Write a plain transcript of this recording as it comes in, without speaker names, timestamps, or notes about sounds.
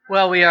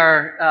Well, we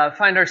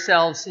find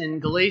ourselves in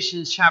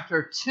Galatians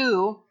chapter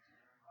 2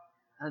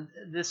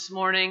 this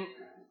morning,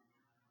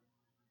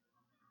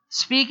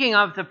 speaking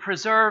of the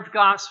preserved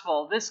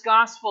gospel, this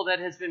gospel that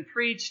has been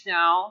preached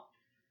now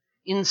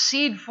in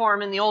seed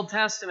form in the Old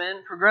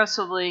Testament,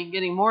 progressively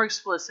getting more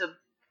explicit,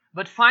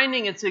 but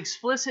finding its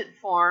explicit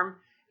form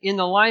in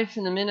the life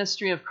and the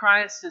ministry of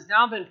Christ, has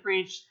now been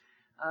preached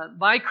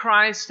by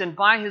Christ and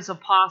by his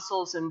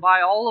apostles and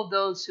by all of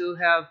those who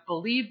have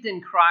believed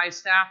in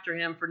Christ after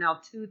him for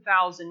now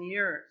 2,000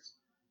 years.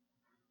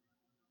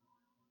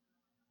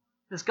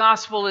 This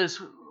gospel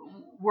is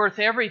worth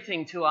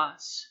everything to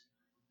us.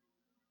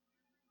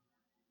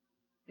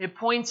 It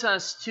points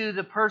us to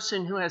the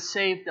person who has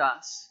saved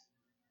us,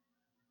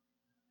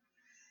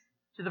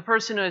 to the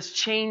person who has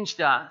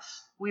changed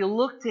us. We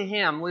look to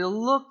him. We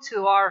look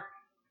to our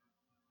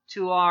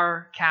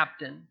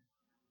captain,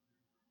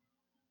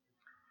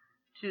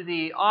 to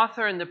the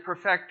author and the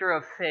perfecter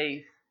of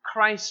faith,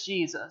 Christ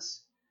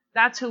Jesus.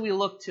 That's who we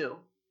look to.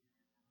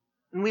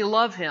 And we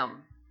love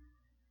him.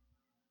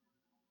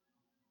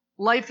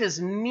 Life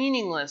is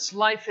meaningless.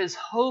 Life is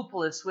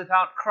hopeless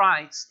without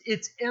Christ.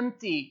 It's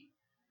empty.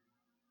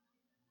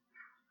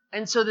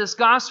 And so this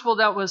gospel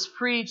that was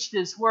preached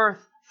is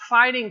worth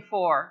fighting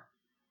for.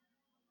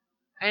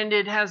 And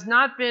it has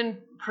not been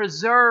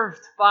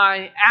preserved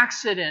by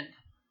accident,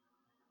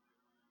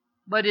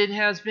 but it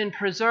has been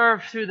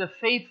preserved through the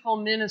faithful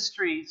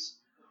ministries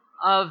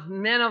of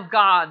men of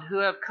God who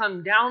have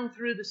come down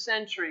through the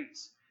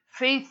centuries.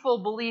 Faithful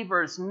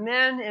believers,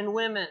 men and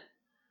women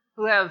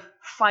who have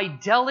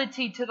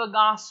fidelity to the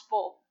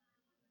gospel,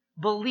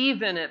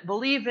 believe in it,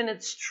 believe in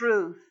its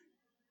truth.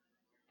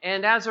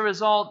 And as a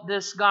result,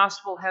 this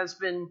gospel has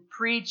been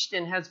preached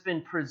and has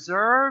been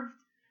preserved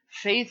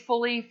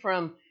faithfully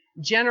from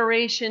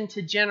generation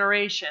to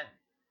generation.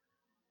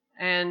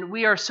 And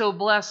we are so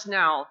blessed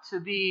now to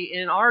be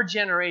in our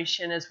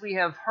generation as we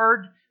have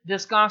heard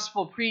this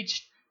gospel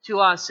preached to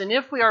us. And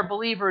if we are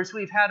believers,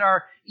 we've had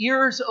our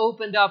ears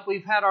opened up,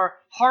 we've had our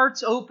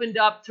hearts opened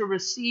up to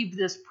receive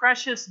this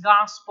precious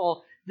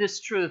gospel, this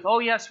truth. Oh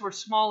yes, we're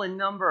small in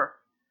number.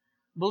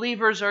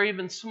 Believers are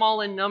even small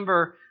in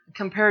number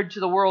compared to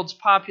the world's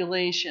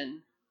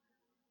population.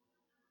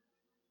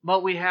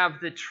 But we have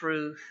the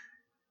truth.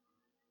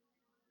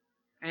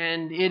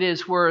 And it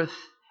is worth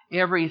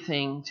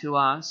everything to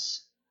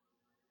us.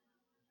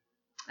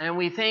 And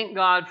we thank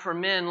God for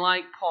men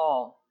like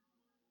Paul,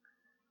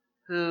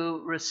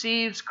 who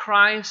receives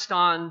Christ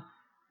on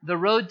the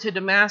road to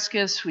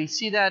Damascus. We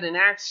see that in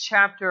Acts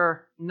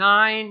chapter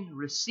 9,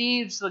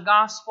 receives the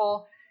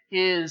gospel.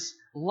 His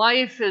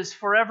life is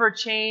forever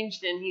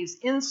changed, and he's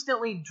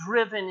instantly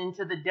driven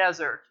into the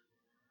desert.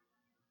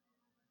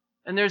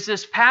 And there's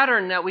this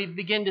pattern that we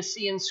begin to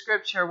see in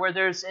Scripture where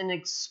there's an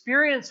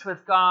experience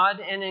with God,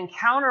 an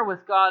encounter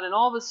with God, and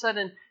all of a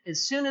sudden,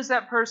 as soon as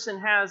that person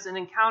has an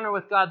encounter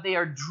with God, they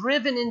are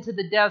driven into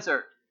the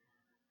desert.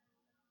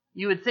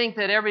 You would think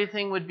that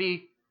everything would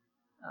be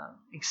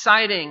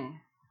exciting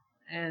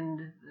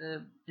and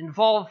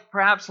involve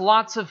perhaps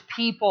lots of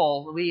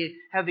people. We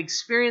have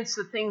experienced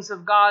the things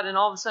of God, and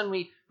all of a sudden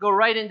we go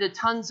right into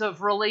tons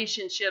of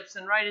relationships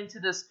and right into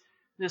this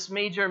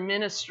major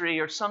ministry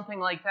or something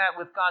like that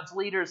with God's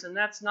leaders, and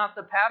that's not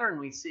the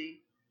pattern we see.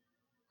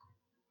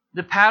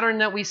 The pattern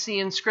that we see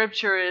in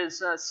Scripture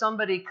is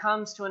somebody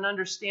comes to an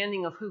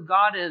understanding of who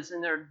God is,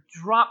 and they're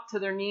dropped to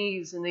their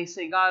knees, and they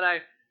say, God,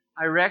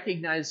 I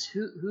recognize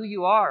who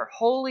you are.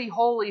 Holy,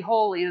 holy,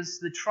 holy is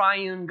the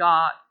triune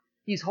God.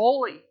 He's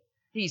holy.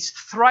 He's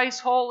thrice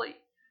holy.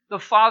 The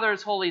Father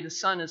is holy. The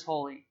Son is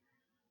holy.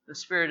 The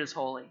Spirit is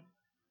holy.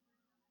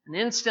 And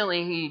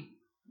instantly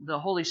the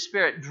Holy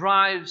Spirit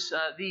drives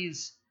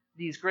these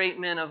great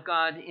men of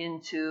God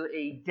into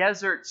a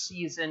desert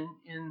season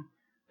in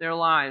their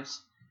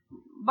lives.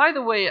 By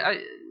the way,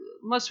 I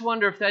must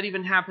wonder if that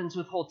even happens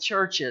with whole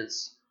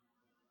churches,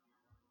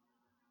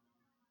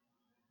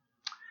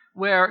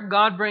 where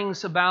God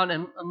brings about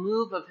a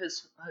move of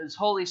His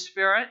Holy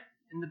Spirit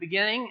in the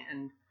beginning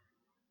and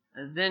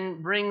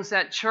then brings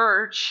that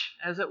church,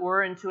 as it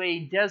were, into a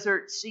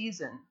desert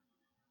season.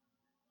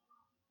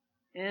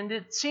 And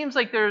it seems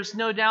like there's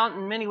no doubt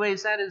in many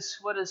ways that is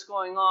what is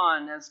going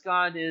on as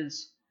God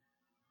is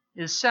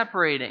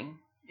separating,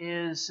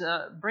 is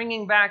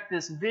bringing back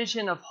this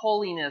vision of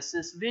holiness,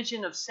 this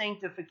vision of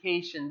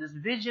sanctification, this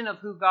vision of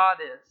who God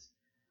is.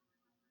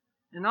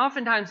 And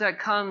oftentimes that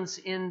comes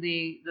in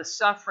the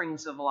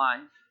sufferings of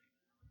life,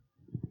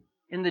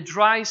 in the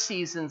dry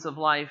seasons of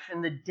life,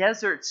 in the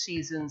desert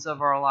seasons of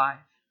our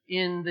life,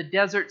 in the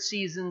desert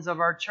seasons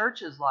of our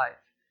church's life.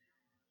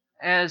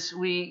 As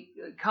we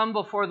come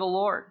before the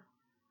Lord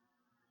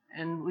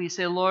and we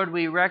say, Lord,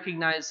 we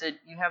recognize that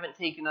you haven't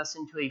taken us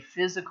into a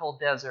physical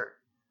desert,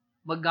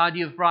 but God,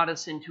 you've brought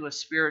us into a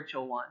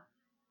spiritual one.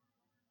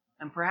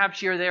 And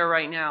perhaps you're there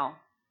right now.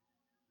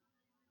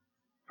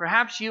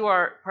 Perhaps you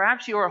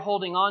are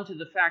holding on to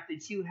the fact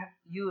that you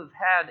have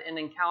had an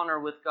encounter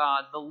with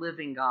God, the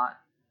living God.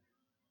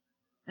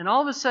 And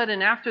all of a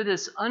sudden, after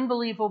this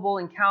unbelievable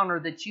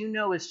encounter that you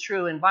know is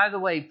true, and by the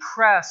way,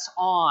 press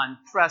on.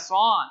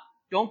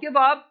 Don't give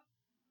up.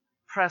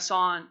 Press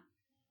on.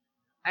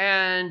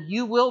 And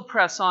you will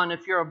press on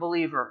if you're a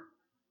believer.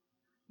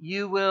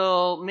 You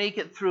will make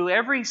it through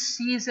every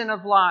season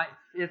of life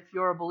if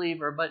you're a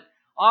believer. But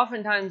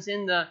oftentimes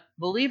in the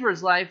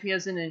believer's life, he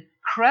has an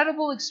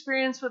incredible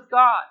experience with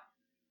God.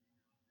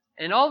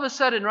 And all of a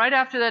sudden, right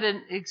after that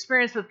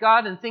experience with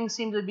God, and things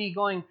seem to be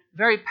going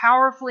very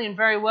powerfully and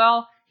very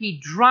well, he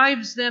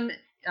drives them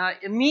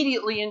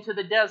immediately into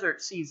the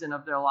desert season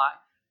of their life.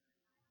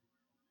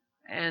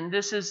 And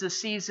this is the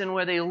season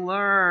where they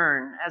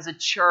learn as a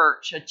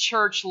church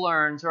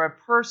learns, or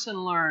a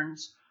person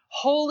learns,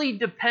 holy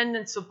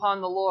dependence upon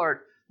the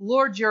Lord.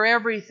 Lord, you're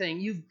everything.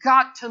 You've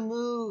got to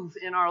move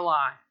in our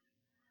life.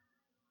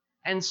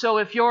 And so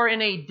if you're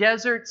in a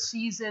desert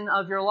season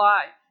of your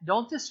life,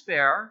 don't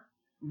despair.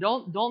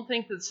 Don't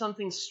think that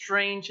something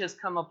strange has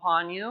come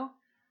upon you.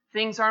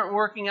 Things aren't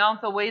working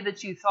out the way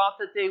that you thought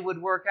that they would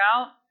work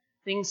out.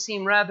 Things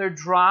seem rather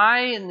dry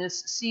in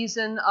this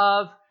season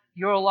of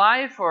your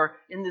life, or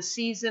in the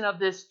season of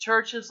this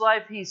church's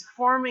life. He's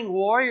forming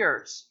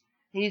warriors.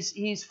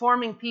 He's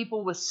forming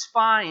people with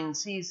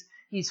spines.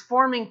 He's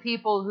forming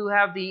people who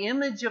have the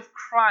image of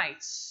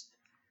Christ.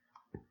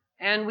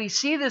 And we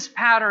see this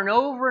pattern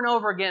over and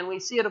over again. We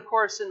see it, of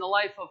course, in the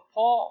life of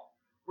Paul,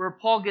 where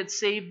Paul gets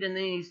saved and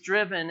then he's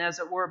driven, as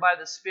it were, by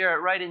the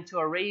Spirit right into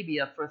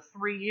Arabia for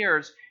 3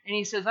 years. And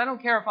he says, I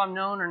don't care if I'm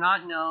known or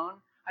not known.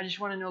 I just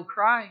want to know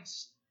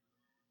Christ.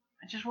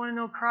 I just want to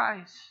know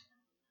Christ.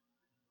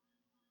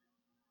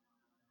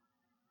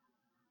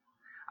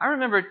 I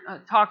remember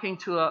talking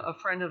to a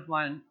friend of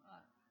mine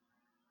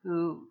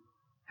who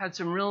had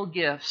some real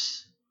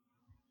gifts.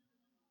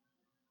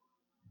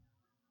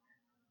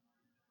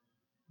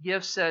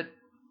 Gifts that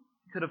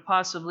could have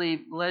possibly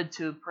led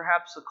to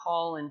perhaps a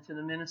call into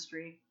the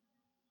ministry.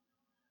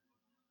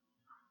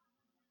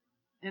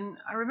 And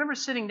I remember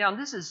sitting down,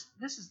 this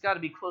has got to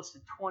be close to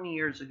 20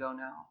 years ago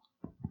now.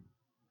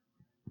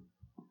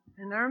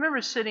 And I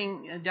remember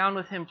sitting down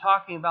with him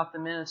talking about the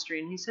ministry,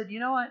 and he said, you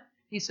know what?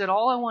 He said,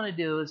 all I want to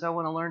do is I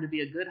want to learn to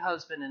be a good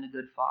husband and a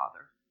good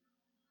father.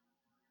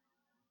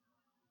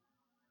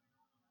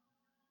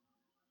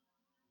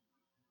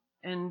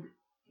 And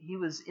he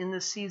was in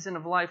this season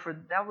of life where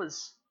it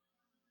was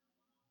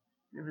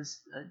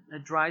a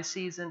dry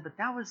season, but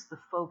that was the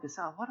focus.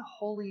 Oh, what a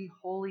holy,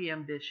 holy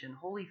ambition,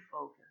 holy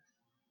focus.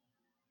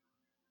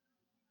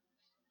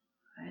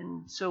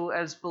 And so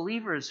as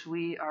believers,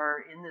 we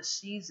are in this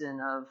season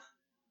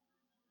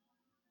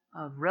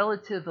of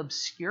relative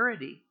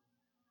obscurity,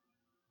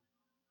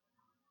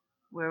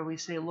 where we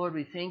say, Lord,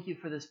 we thank you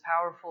for this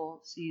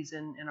powerful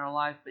season in our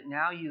life, but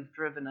now you've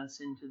driven us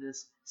into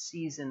this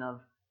season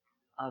of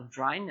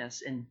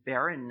dryness and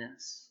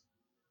barrenness.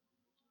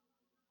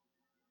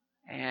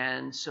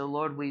 And so,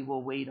 Lord, we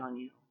will wait on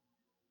you.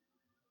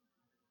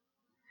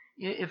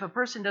 If a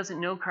person doesn't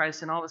know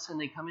Christ and all of a sudden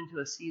they come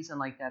into a season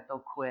like that,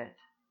 they'll quit.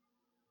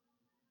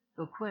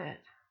 They'll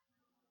quit.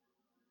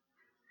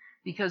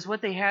 Because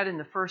what they had in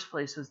the first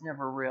place was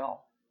never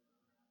real.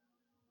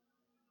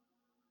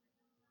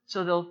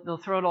 So they'll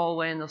throw it all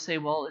away and they'll say,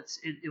 well,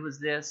 it was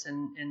this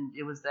and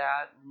it was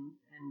that.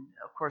 And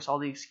of course, all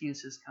the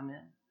excuses come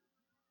in.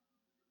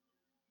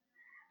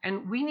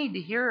 And we need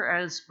to hear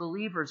as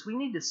believers, we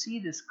need to see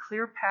this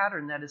clear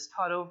pattern that is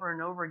taught over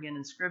and over again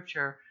in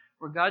Scripture,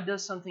 where God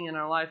does something in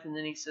our life and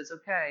then he says,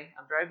 okay,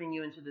 I'm driving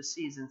you into this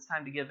season. It's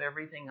time to give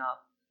everything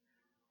up.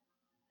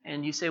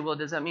 And you say, well,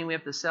 does that mean we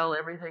have to sell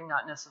everything?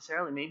 Not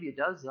necessarily. Maybe it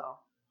does, though.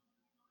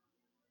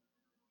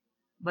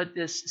 But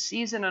this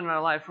season in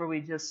our life where we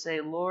just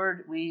say,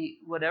 Lord,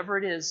 whatever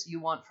it is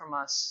you want from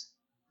us,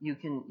 you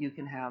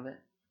can have it.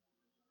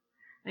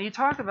 Now you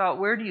talk about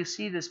where do you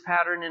see this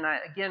pattern, and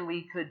again,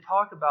 we could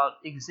talk about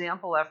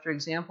example after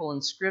example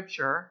in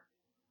Scripture,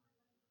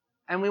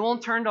 and we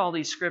won't turn to all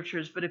these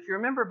Scriptures, but if you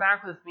remember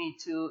back with me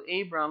to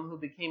Abram, who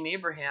became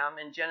Abraham,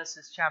 in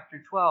Genesis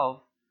chapter 12,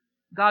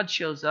 God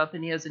shows up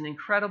and he has an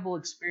incredible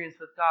experience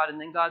with God, and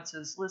then God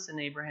says, listen,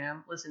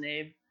 Abraham, listen,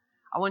 Abe,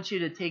 I want you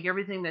to take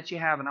everything that you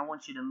have and I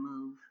want you to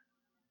move.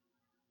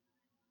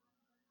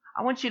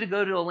 I want you to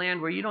go to a land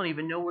where you don't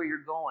even know where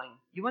you're going.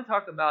 You want to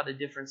talk about a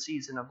different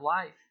season of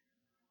life.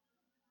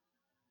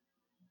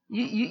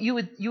 You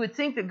would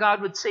think that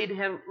God would say to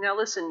him, now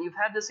listen, you've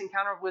had this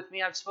encounter with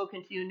me, I've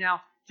spoken to you,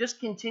 now just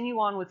continue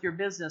on with your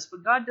business.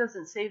 But God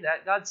doesn't say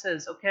that. God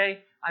says, okay,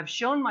 I've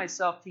shown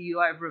myself to you,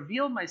 I've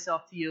revealed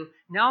myself to you,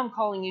 now I'm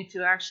calling you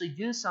to actually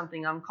do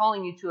something. I'm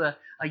calling you to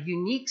a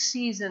unique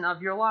season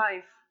of your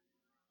life.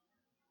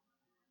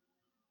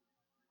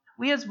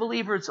 We as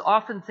believers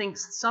often think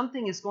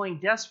something is going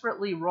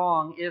desperately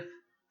wrong if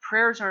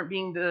prayers aren't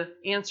being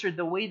answered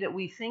the way that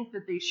we think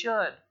that they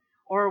should.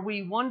 Or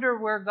we wonder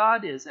where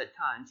God is at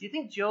times. Do you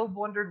think Job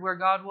wondered where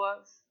God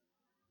was?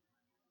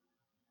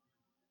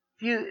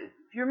 If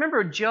you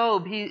remember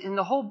Job, in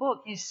the whole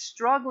book, he's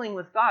struggling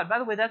with God. By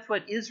the way, that's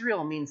what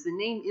Israel means. The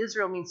name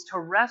Israel means to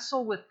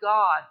wrestle with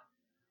God.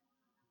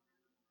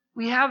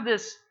 we have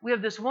this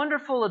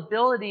wonderful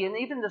ability and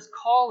even this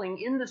calling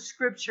in the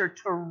Scripture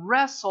to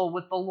wrestle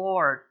with the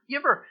Lord. You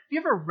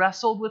ever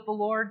wrestled with the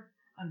Lord?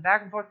 On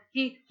back and forth.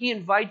 He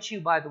invites you,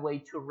 by the way,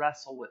 to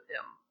wrestle with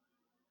Him.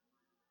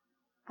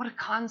 What a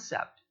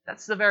concept.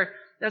 That's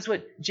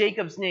what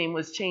Jacob's name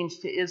was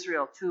changed to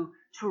Israel, to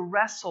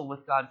wrestle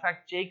with God. In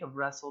fact, Jacob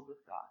wrestled with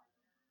God.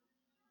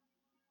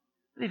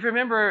 If you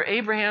remember,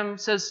 Abraham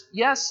says,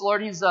 yes,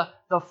 Lord, he's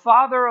the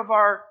father of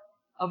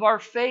our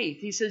faith.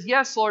 He says,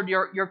 yes, Lord,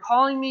 you're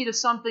calling me to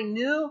something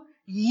new?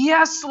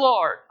 Yes,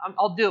 Lord.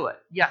 I'll do it.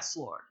 Yes,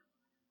 Lord.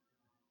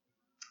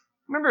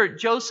 Remember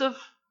Joseph,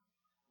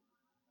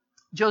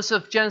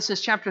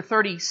 Genesis chapter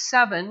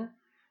 37.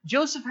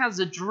 Joseph has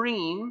a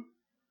dream.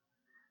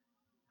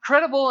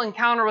 Incredible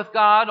encounter with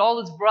God. All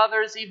his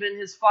brothers, even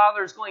his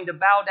father, is going to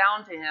bow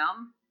down to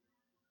him.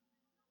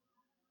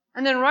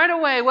 And then right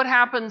away, what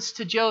happens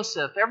to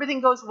Joseph? Everything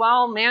goes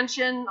well,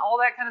 mansion, all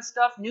that kind of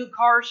stuff. New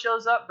car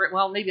shows up.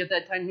 Well, maybe at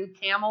that time, new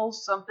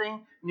camels,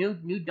 something.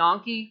 New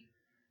donkey.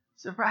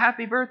 So for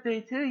happy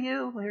birthday to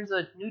you, here's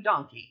a new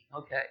donkey.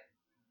 Okay.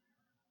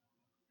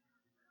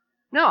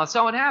 No, that's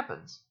not what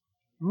happens.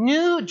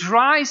 New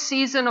dry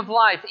season of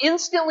life.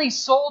 Instantly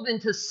sold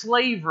into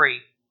slavery.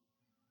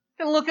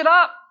 You can look it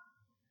up.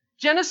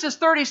 Genesis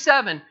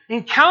 37.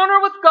 Encounter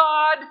with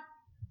God,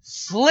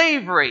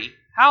 slavery.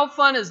 How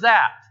fun is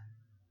that?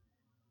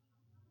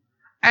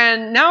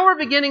 And now we're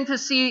beginning to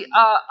see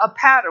a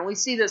pattern. We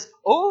see this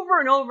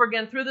over and over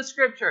again through the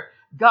Scripture.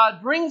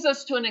 God brings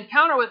us to an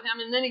encounter with Him,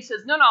 and then He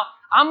says, no,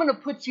 I'm going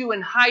to put you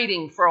in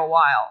hiding for a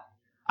while.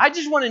 I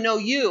just want to know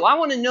you. I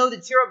want to know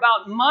that you're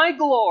about my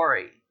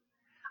glory.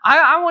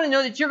 I want to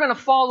know that you're going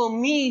to follow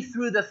me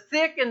through the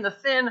thick and the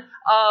thin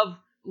of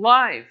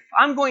life.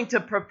 I'm going to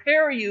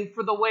prepare you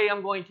for the way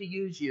I'm going to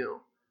use you.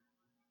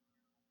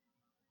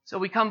 So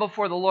we come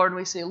before the Lord and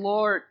we say,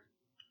 Lord,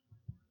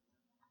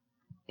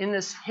 in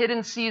this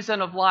hidden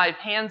season of life,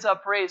 hands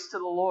up raised to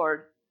the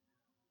Lord.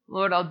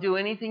 Lord, I'll do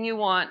anything you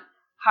want.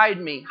 Hide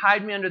me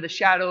under the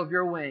shadow of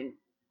your wing.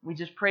 We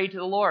just pray to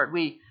the Lord.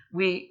 We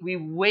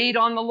wait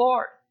on the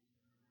Lord.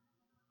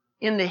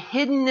 In the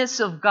hiddenness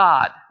of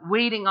God,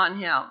 waiting on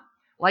Him.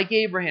 Like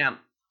Abraham,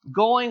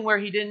 going where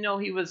he didn't know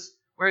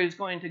where he was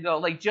going to go.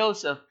 Like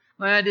Joseph,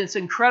 I had this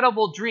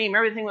incredible dream.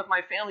 Everything with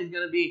my family is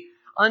going to be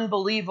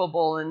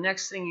unbelievable. And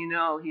next thing you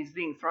know, he's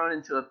being thrown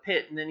into a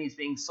pit and then he's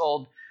being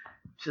sold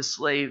to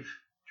slave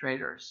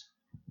traders.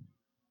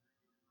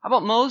 How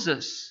about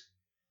Moses?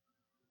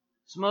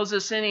 Is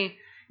Moses any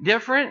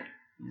different?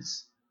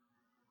 He's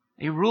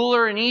a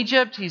ruler in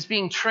Egypt. He's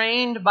being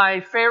trained by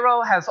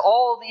Pharaoh, has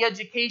all the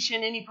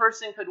education any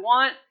person could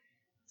want.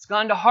 He's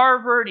gone to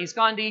Harvard. He's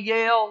gone to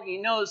Yale. He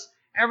knows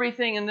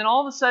everything. And then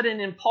all of a sudden,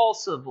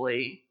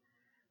 impulsively,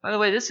 by the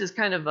way, this is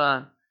kind of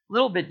a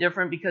little bit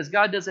different because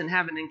God doesn't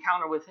have an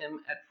encounter with him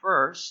at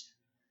first.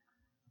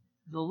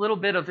 The little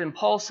bit of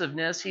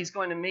impulsiveness, he's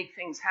going to make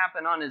things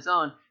happen on his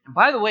own. And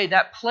by the way,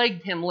 that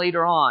plagued him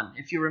later on,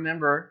 if you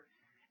remember.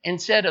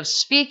 Instead of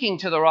speaking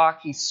to the rock,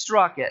 he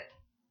struck it.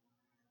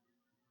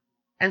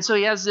 And so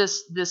he has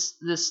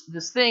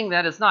this thing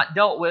that is not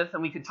dealt with,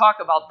 and we could talk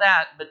about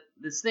that, but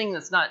this thing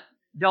that's not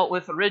dealt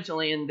with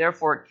originally, and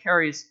therefore it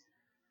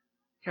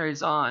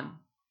carries on.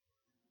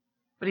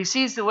 But he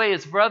sees the way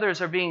his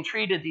brothers are being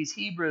treated, these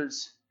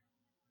Hebrews.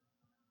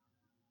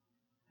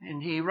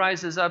 And he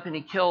rises up and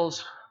he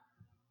kills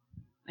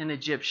an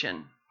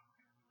Egyptian.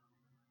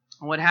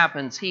 And what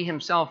happens? He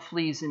himself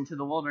flees into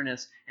the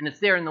wilderness. And it's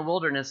there in the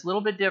wilderness, a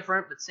little bit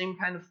different, but same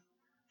kind of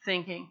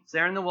thinking. It's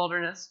there in the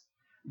wilderness.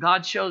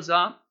 God shows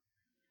up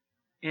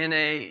in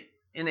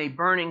a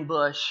burning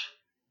bush.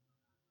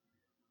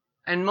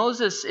 And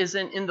Moses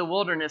isn't in the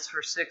wilderness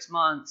for 6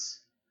 months,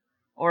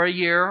 or a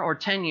year, or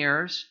 10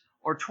 years,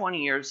 or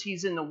 20 years.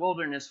 He's in the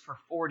wilderness for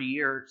 40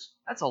 years.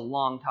 That's a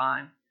long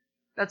time.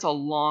 That's a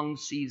long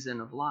season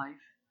of life.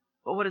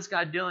 But what is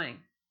God doing?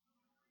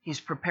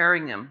 He's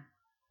preparing him.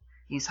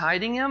 He's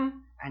hiding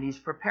him, and he's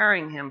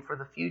preparing him for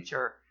the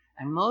future.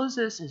 And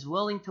Moses is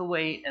willing to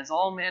wait, as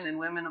all men and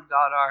women of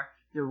God are.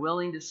 They're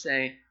willing to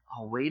say,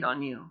 I'll wait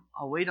on you.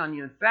 I'll wait on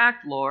you. In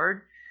fact,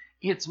 Lord,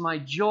 it's my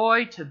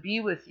joy to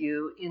be with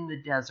you in the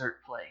desert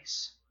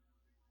place.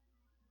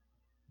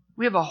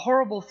 We have a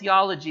horrible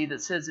theology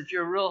that says if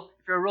you're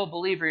a real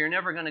believer, you're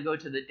never going to go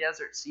to the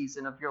desert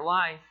season of your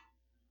life.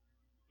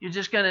 You're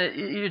just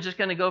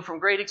going to go from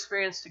great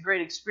experience to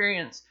great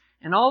experience.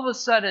 And all of a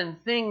sudden,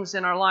 things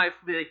in our life,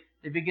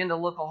 they begin to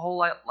look a whole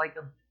lot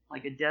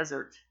like a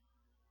desert.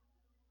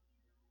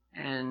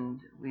 And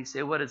we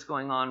say, what is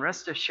going on?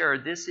 Rest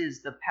assured, this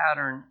is the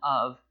pattern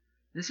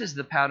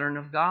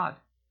of God.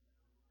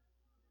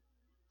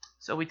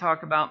 So we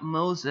talk about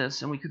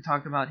Moses, and we could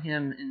talk about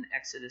him in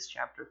Exodus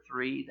chapter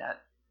 3,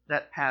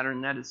 that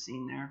pattern that is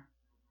seen there.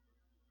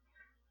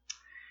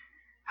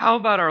 How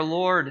about our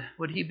Lord?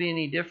 Would he be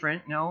any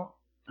different? No.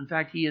 In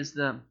fact, he is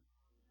the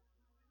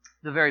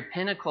very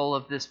pinnacle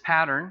of this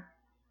pattern.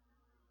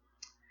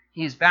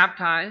 He's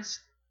baptized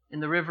in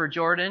the River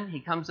Jordan. He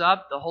comes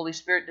up, the Holy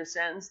Spirit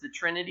descends, the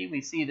Trinity.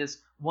 We see this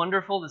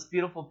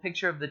beautiful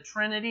picture of the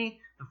Trinity.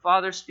 The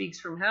Father speaks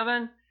from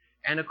heaven.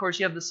 And of course,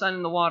 you have the Son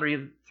in the water. You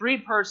have three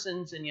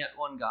persons and yet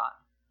one God.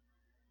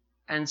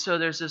 And so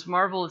there's this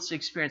marvelous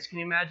experience. Can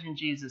you imagine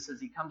Jesus as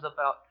he comes up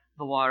out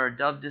the water? A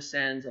dove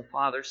descends, the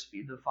Father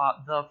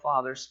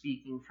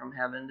speaking from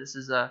heaven. This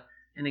is an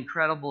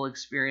incredible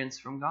experience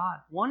from God.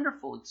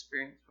 Wonderful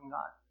experience from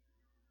God.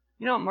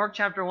 You know what Mark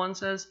chapter 1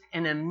 says?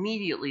 And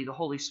immediately the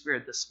Holy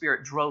Spirit, the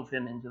Spirit drove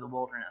him into the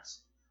wilderness.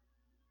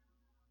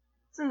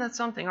 Isn't that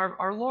something?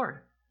 Our Lord.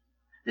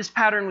 This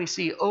pattern we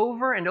see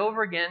over and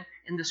over again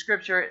in the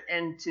Scripture,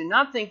 and to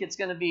not think it's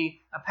going to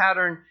be a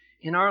pattern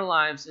in our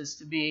lives is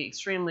to be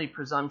extremely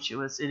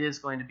presumptuous. It is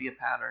going to be a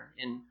pattern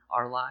in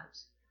our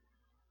lives.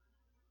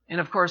 And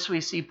of course,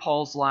 we see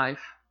Paul's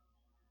life.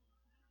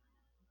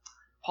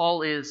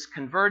 Paul is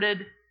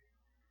converted,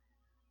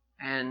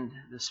 and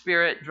the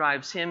Spirit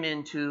drives him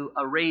into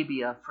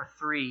Arabia for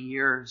 3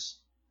 years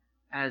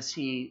as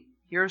he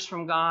hears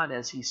from God,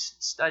 as he's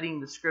studying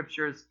the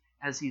Scriptures,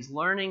 as he's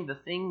learning the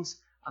things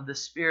of the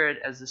Spirit,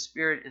 as the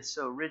Spirit is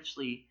so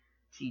richly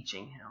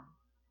teaching him.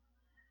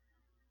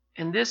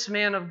 And this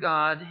man of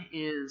God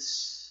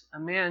is a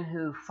man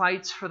who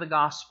fights for the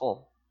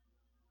gospel.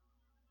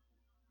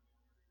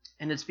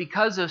 And it's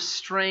because of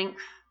strength,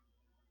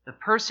 the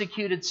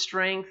persecuted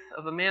strength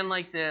of a man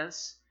like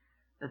this,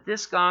 that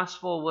this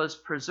gospel was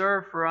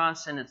preserved for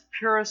us in its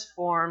purest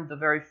form, the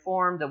very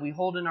form that we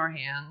hold in our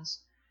hands,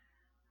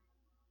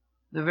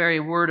 the very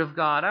Word of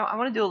God. I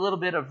want to do a little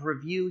bit of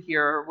review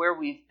here where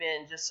we've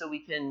been, just so we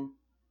can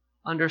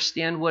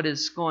understand what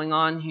is going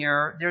on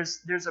here.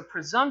 There's a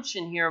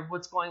presumption here of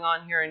what's going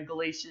on here in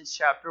Galatians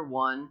chapter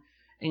 1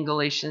 and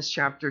Galatians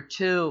chapter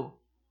 2.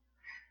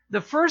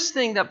 The first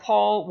thing that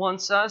Paul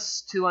wants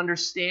us to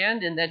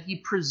understand, and that he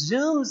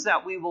presumes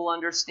that we will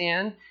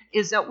understand,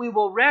 is that we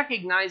will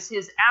recognize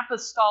his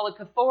apostolic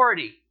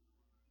authority.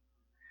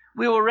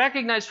 We will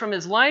recognize from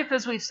his life,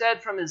 as we've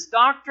said, from his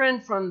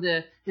doctrine, from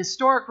the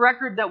historic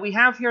record that we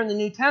have here in the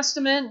New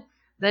Testament,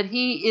 that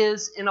he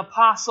is an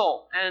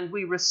apostle, and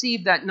we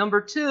receive that.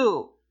 Number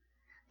 2,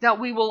 that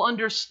we will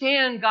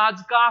understand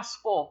God's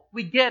gospel.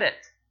 We get it.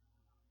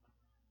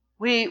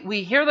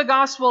 We hear the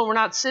gospel, and we're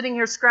not sitting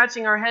here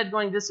scratching our head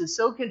going, this is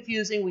so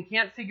confusing, we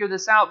can't figure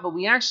this out, but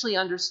we actually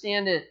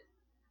understand it.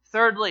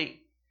 Thirdly,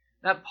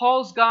 that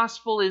Paul's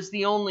gospel is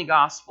the only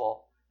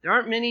gospel. There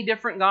aren't many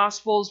different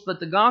gospels, but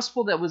the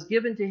gospel that was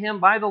given to him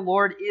by the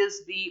Lord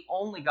is the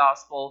only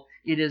gospel.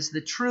 It is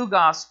the true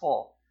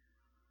gospel.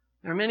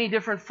 There are many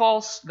different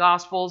false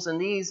gospels,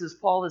 and these, as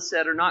Paul has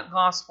said, are not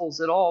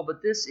gospels at all,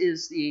 but this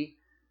is the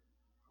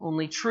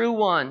only true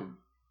one.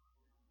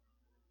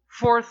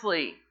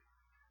 Fourthly,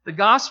 the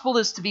gospel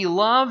is to be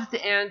loved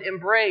and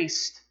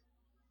embraced.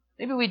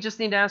 Maybe we just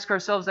need to ask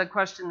ourselves that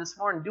question this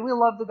morning. Do we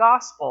love the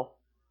gospel?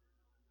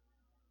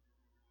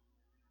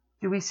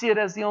 Do we see it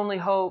as the only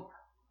hope?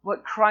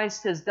 What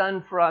Christ has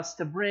done for us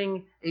to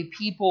bring a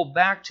people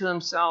back to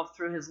himself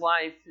through his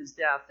life, his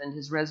death, and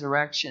his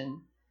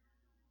resurrection.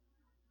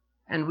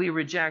 And we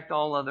reject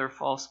all other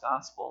false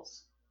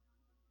gospels.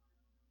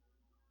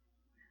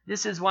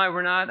 This is why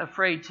we're not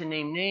afraid to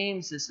name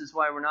names. This is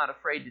why we're not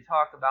afraid to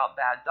talk about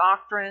bad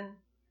doctrine.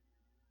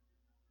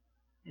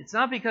 It's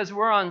not because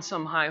we're on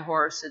some high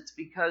horse. It's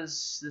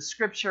because the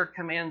Scripture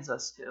commands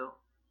us to.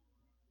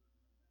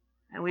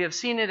 And we have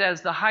seen it as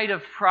the height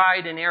of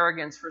pride and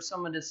arrogance for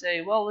someone to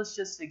say, well, let's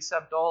just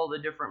accept all the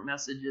different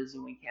messages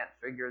and we can't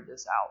figure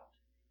this out.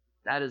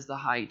 That is the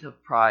height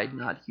of pride,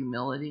 not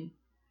humility.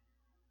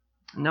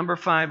 Number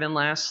 5, and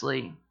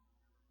lastly,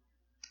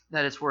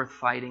 that it's worth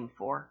fighting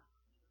for.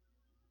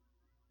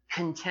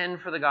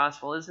 Contend for the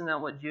gospel. Isn't that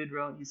what Jude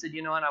wrote? He said,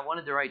 you know what, I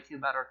wanted to write to you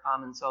about our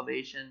common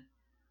salvation,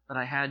 but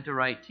I had to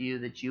write to you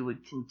that you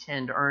would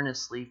contend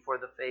earnestly for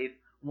the faith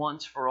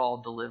once for all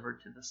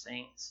delivered to the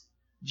saints.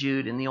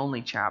 Jude in the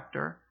only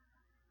chapter.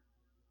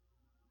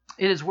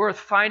 It is worth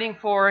fighting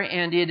for,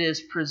 and it is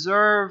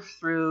preserved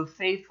through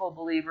faithful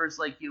believers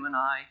like you and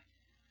I.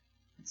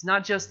 It's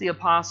not just the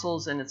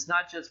apostles, and it's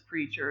not just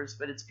preachers,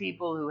 but it's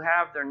people who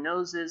have their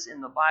noses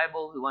in the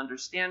Bible, who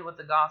understand what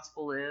the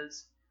gospel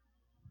is,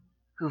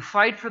 who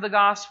fight for the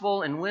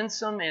gospel in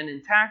winsome and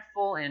in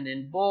tactful and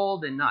in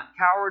bold and not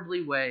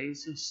cowardly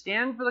ways, who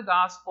stand for the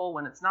gospel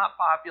when it's not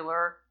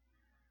popular,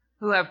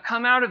 who have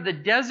come out of the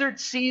desert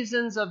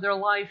seasons of their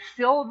life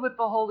filled with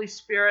the Holy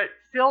Spirit,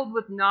 filled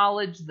with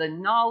knowledge,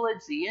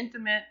 the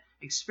intimate,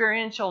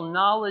 experiential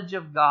knowledge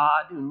of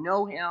God, who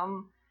know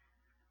Him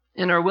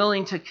and are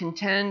willing to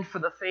contend for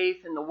the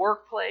faith in the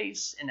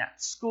workplace and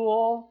at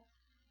school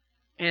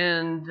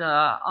and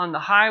on the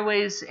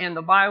highways and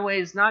the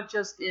byways, not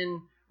just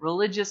in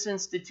religious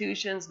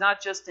institutions,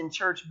 not just in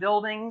church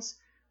buildings,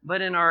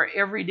 but in our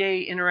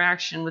everyday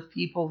interaction with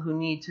people who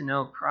need to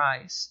know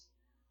Christ.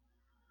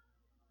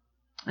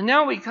 And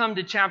now we come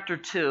to chapter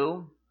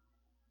 2.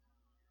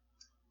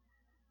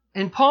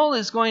 And Paul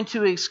is going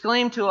to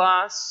exclaim to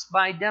us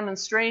by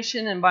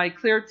demonstration and by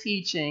clear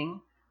teaching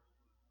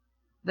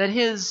that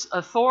his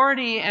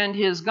authority and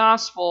his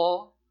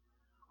gospel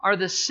are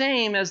the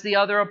same as the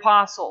other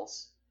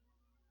apostles.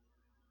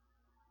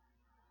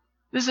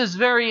 This is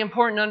very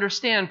important to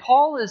understand.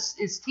 Paul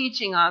is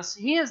teaching us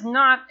he is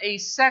not a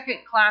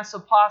second-class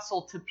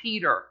apostle to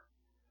Peter.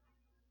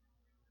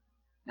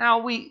 Now,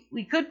 we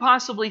could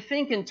possibly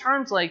think in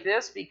terms like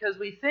this because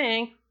we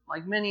think,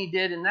 like many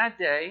did in that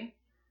day,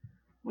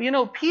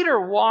 well, Peter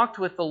walked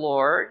with the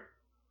Lord.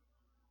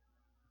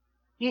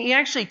 He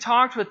actually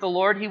talked with the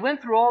Lord. He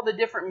went through all the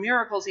different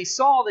miracles. He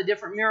saw all the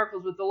different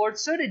miracles with the Lord.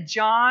 So did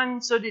John,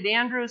 so did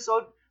Andrew,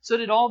 so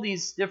did all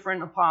these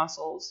different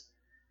apostles.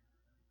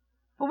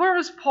 But where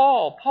was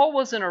Paul? Paul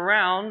wasn't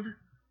around.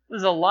 He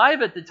was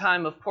alive at the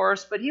time, of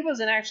course, but he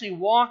wasn't actually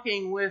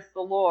walking with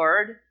the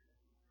Lord.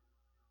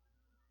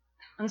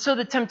 And so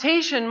the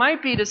temptation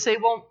might be to say,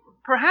 well,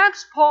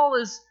 perhaps Paul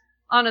is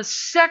on a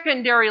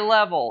secondary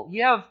level.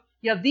 You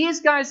have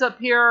these guys up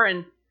here,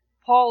 and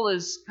Paul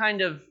is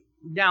kind of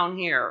down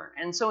here.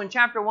 And so in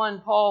chapter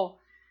 1, Paul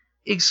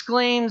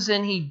exclaims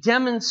and he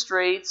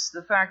demonstrates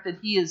the fact that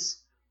he is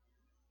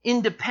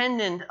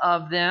independent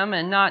of them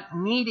and not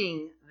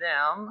needing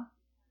them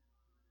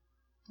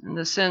in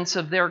the sense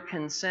of their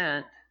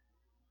consent.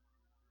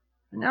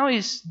 And now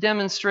he's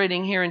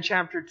demonstrating here in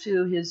chapter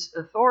 2 his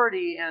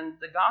authority and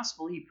the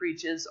gospel he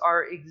preaches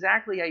are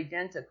exactly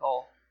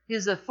identical.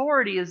 His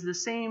authority is the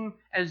same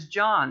as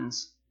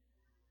John's.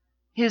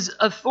 His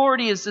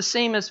authority is the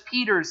same as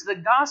Peter's. The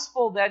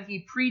gospel that he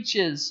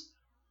preaches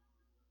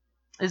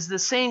is the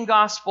same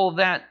gospel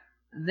that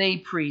they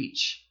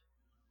preach.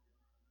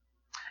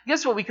 I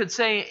guess what we could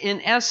say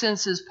in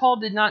essence is Paul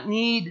did not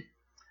need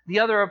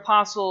the other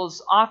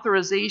apostles'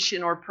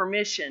 authorization or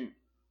permission.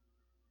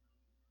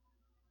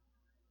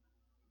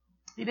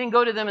 He didn't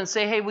go to them and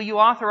say, hey, will you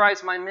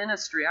authorize my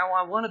ministry?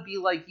 I want to be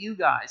like you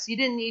guys. He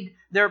didn't need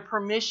their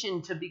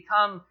permission to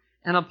become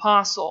an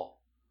apostle.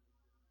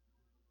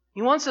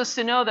 He wants us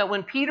to know that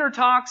when Peter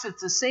talks,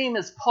 it's the same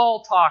as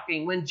Paul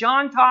talking. When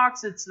John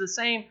talks, it's the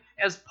same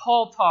as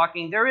Paul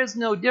talking. There is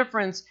no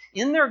difference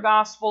in their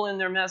gospel, in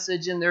their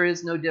message, and there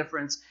is no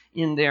difference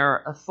in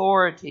their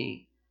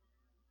authority.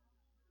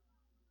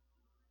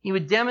 He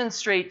would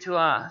demonstrate to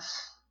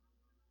us,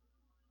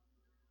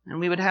 and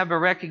we would have a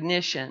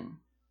recognition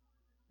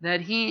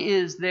that he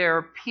is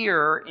their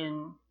peer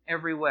in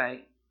every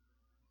way.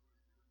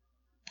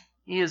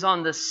 He is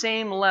on the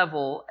same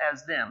level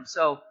as them.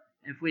 So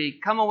if we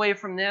come away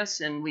from this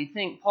and we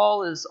think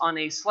Paul is on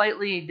a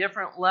slightly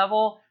different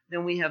level,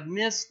 then we have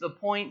missed the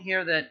point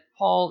here that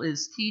Paul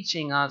is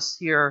teaching us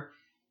here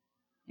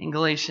in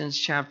Galatians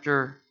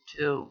chapter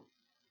 2.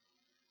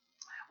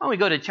 Why don't we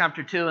go to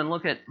chapter 2 and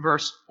look at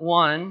verse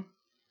 1. It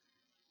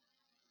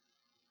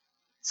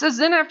says,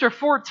 then after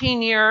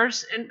 14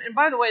 years, and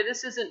by the way,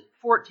 this isn't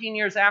 14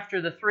 years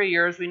after the 3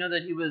 years. We know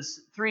that he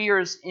was 3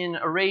 years in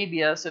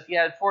Arabia, so if you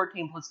add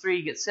 14 plus 3,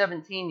 you get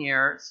 17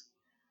 years.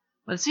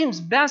 But it seems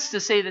best to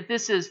say that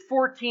this is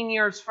 14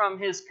 years from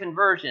his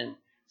conversion.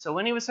 So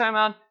when he was talking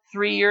about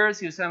 3 years,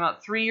 he was talking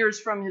about 3 years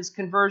from his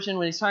conversion.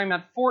 When he's talking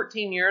about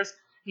 14 years,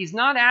 he's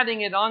not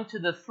adding it on to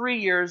the 3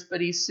 years,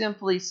 but he's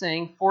simply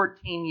saying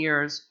 14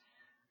 years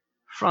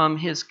from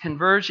his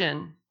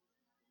conversion.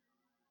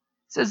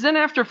 It says, then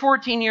after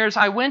 14 years,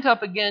 I went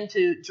up again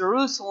to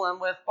Jerusalem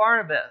with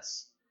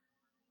Barnabas.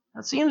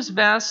 It seems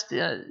best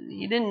to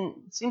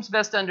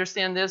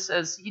understand this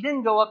as he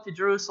didn't go up to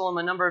Jerusalem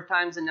a number of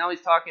times, and now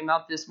he's talking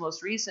about this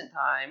most recent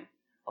time,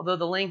 although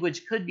the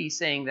language could be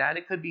saying that.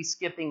 It could be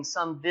skipping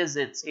some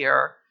visits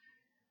here.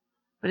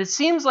 But it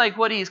seems like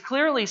what he's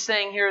clearly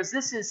saying here is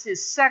this is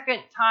his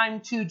second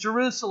time to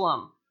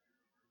Jerusalem.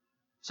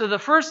 So the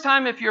first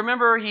time, if you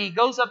remember, he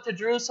goes up to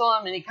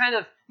Jerusalem and he kind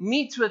of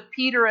meets with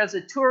Peter as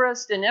a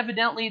tourist, and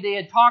evidently they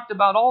had talked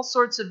about all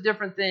sorts of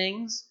different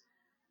things.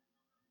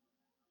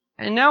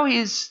 And now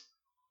he's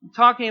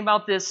talking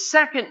about this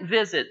second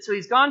visit. So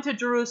he's gone to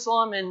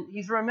Jerusalem and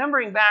he's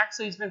remembering back.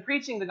 So he's been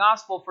preaching the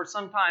gospel for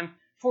some time,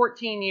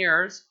 14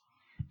 years.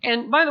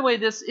 And by the way,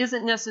 this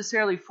isn't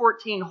necessarily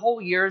 14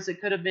 whole years. It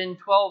could have been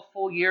 12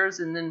 full years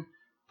and then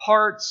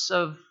parts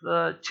of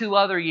 2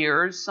 other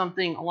years,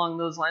 something along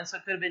those lines. So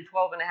it could have been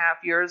 12 and a half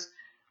years.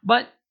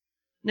 But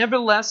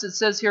nevertheless, it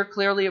says here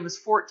clearly it was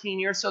 14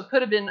 years. So it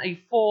could have been a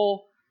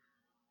full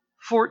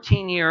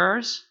 14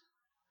 years.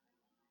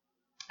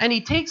 And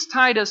he takes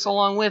Titus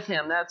along with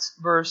him. That's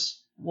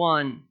verse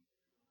 1.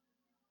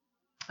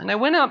 And I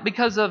went up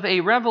because of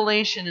a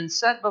revelation and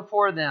set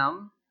before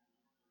them.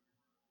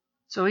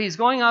 So he's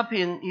going up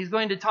and he's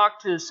going to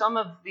talk to some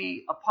of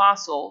the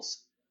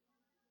apostles,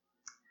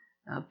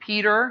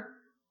 Peter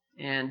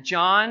and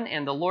John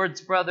and the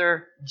Lord's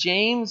brother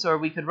James, or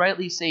we could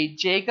rightly say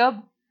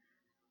Jacob.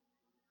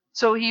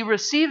 So he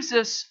receives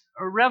this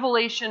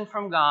revelation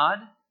from God.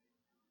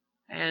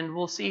 And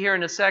we'll see here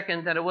in a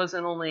second that it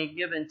wasn't only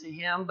given to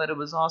him, but it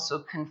was also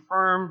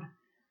confirmed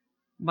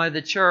by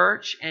the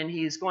church. And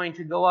he's going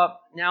to go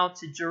up now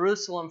to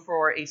Jerusalem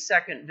for a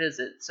second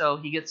visit. So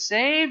he gets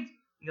saved.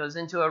 He goes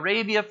into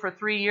Arabia for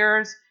 3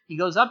 years. He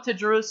goes up to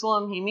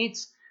Jerusalem. He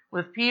meets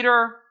with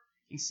Peter.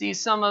 He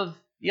sees some of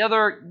the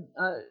other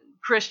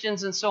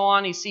Christians and so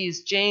on. He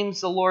sees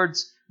James, the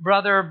Lord's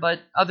brother, but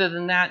other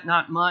than that,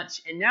 not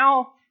much. And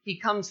now he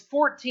comes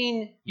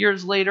 14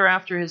 years later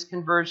after his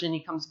conversion. He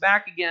comes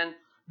back again.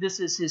 This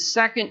is his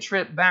second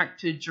trip back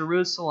to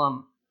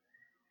Jerusalem.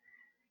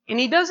 And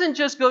he doesn't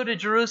just go to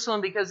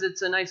Jerusalem because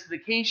it's a nice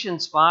vacation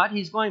spot.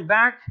 He's going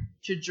back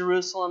to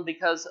Jerusalem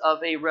because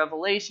of a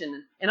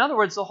revelation. In other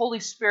words, the Holy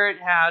Spirit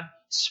had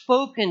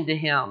spoken to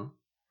him.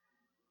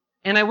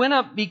 And I went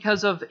up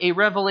because of a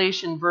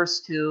revelation,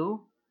 verse 2,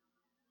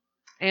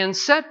 and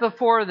set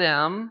before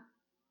them,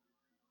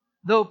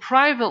 though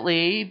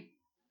privately,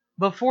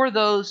 before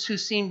those who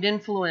seemed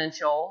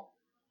influential.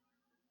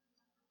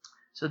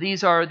 So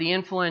these are the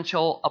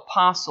influential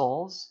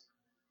apostles.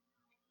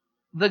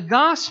 The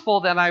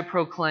gospel that I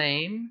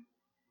proclaim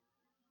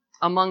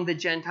among the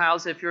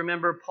Gentiles. If you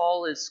remember,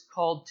 Paul is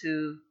called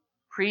to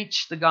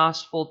preach the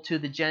gospel to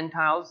the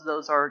Gentiles.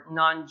 Those are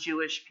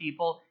non-Jewish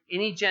people.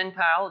 Any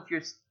Gentile, if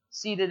you're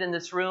seated in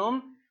this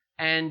room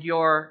and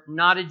you're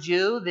not a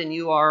Jew, then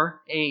you are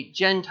a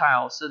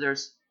Gentile. So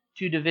there's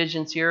two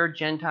divisions here.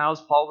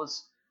 Gentiles, Paul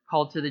was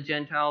called to the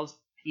Gentiles.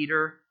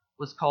 Peter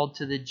was called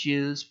to the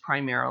Jews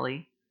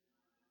primarily.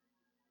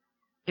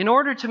 In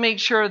order to make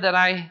sure that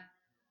I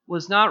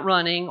was not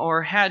running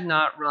or had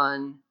not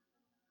run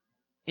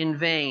in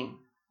vain.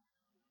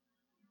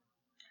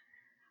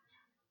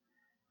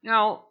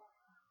 Now,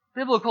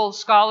 biblical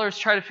scholars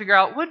try to figure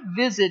out what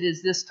visit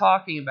is this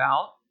talking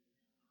about.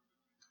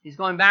 He's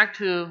going back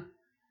to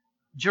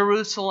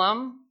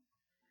Jerusalem.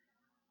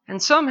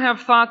 And some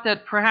have thought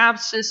that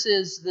perhaps this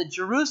is the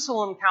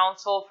Jerusalem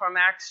Council from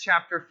Acts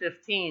chapter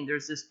 15.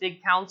 There's this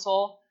big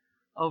council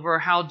over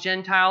how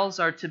Gentiles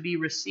are to be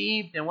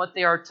received and what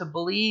they are to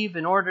believe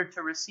in order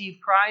to receive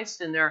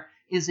Christ. And there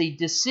is a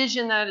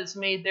decision that is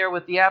made there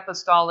with the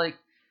Apostolic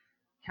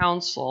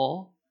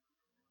Council.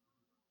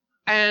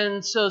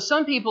 And so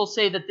some people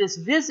say that this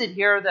visit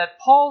here that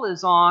Paul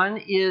is on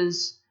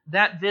is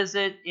that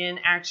visit in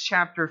Acts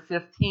chapter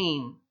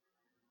 15.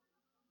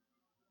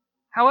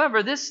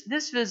 However, this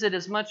visit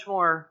is much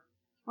more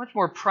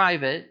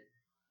private.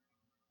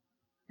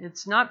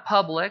 It's not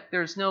public.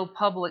 There's no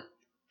public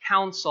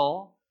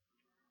council.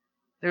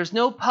 There's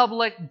no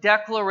public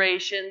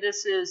declaration.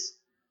 This is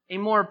a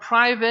more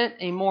private,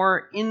 a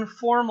more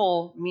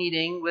informal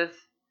meeting with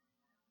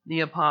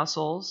the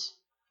apostles.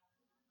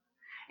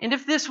 And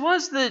if this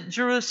was the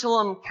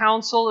Jerusalem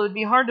Council, it would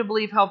be hard to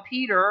believe how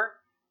Peter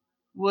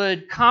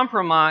would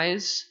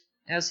compromise,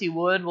 as he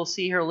would. We'll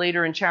see here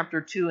later in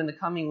chapter 2 in the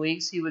coming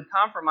weeks. He would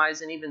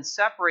compromise and even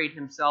separate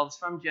himself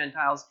from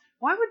Gentiles.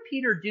 Why would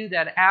Peter do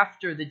that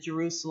after the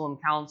Jerusalem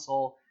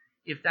Council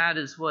if that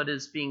is what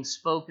is being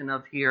spoken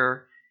of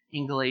here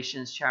in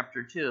Galatians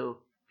chapter 2?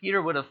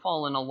 Peter would have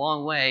fallen a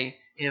long way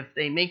if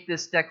they make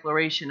this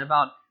declaration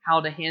about how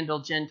to handle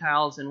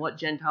Gentiles and what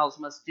Gentiles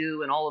must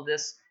do and all of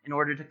this in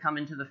order to come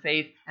into the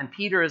faith. And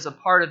Peter is a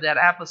part of that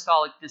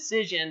apostolic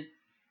decision.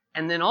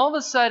 And then all of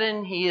a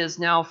sudden, he is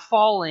now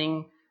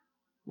falling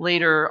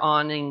later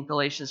on in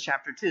Galatians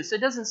chapter 2. So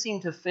it doesn't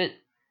seem to fit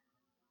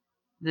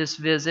this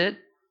visit.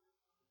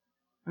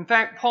 In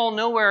fact, Paul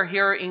nowhere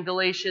here in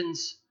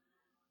Galatians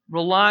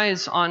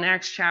relies on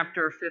Acts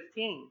chapter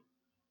 15.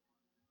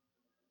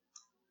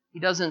 He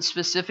doesn't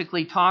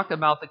specifically talk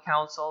about the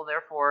council,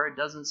 therefore it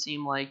doesn't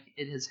seem like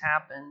it has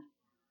happened.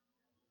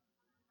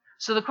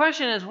 So the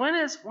question is, when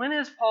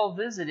is Paul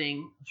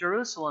visiting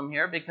Jerusalem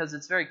here? Because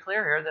it's very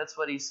clear here, that's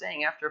what he's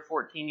saying. After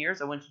 14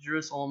 years, I went to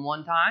Jerusalem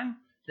one time.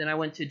 Then I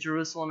went to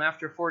Jerusalem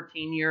after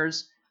 14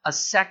 years a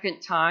second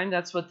time.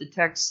 That's what the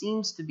text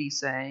seems to be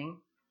saying.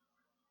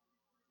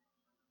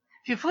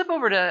 If you flip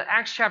over to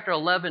Acts chapter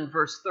 11,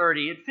 verse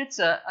 30, it fits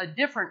a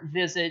different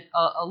visit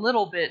a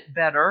little bit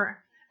better.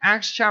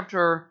 Acts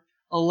chapter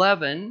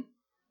 11,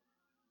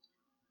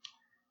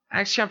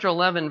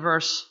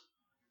 verse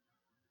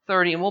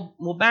 30, and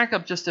we'll back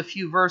up just a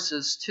few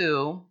verses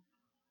too.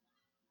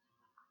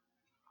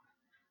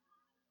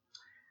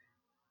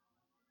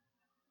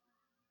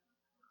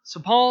 So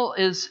Paul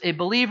is a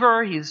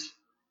believer. He's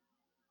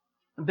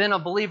been a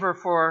believer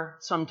for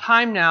some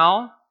time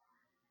now.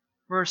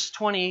 Verse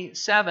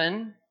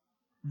 27,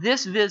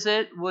 this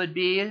visit would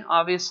be,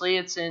 obviously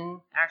it's in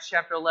Acts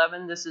chapter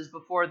 11. This is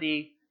before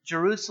the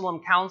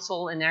Jerusalem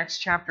Council in Acts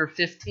chapter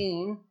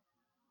 15.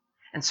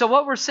 And so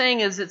what we're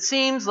saying is it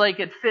seems like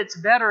it fits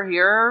better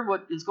here,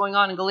 what is going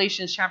on in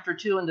Galatians chapter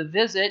 2 and the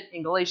visit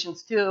in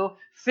Galatians 2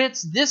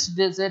 fits this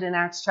visit in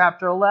Acts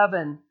chapter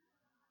 11.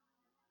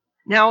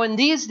 Now in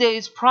these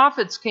days,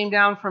 prophets came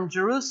down from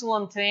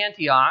Jerusalem to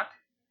Antioch,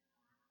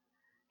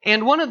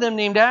 and one of them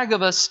named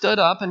Agabus stood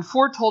up and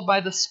foretold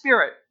by the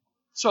Spirit.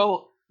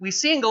 So we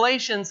see in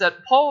Galatians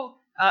that Paul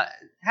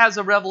has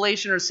a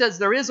revelation, or says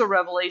there is a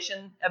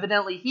revelation.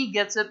 Evidently he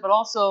gets it, but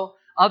also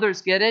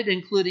others get it,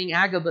 including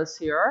Agabus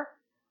here.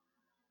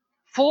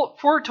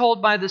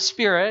 Foretold by the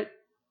Spirit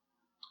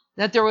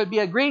that there would be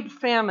a great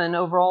famine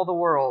over all the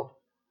world.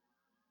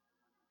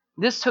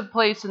 This took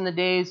place in the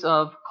days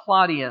of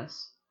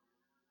Claudius.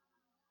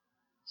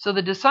 So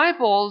the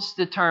disciples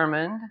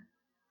determined,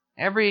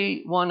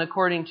 everyone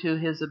according to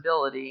his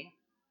ability,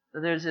 that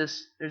there's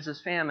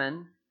this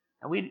famine,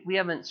 And we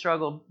haven't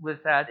struggled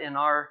with that in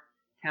our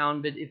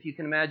town, but if you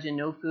can imagine,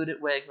 no food at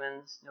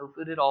Wegmans, no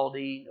food at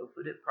Aldi, no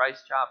food at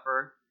Price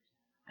Chopper.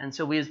 And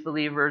so we as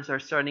believers are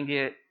starting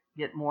to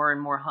get more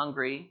and more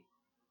hungry.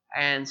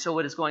 And so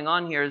what is going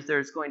on here is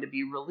there's going to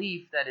be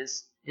relief that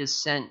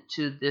is sent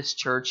to this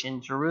church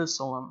in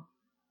Jerusalem.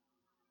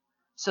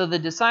 So the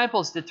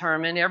disciples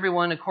determined,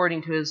 everyone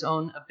according to his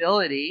own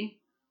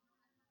ability,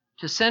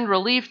 to send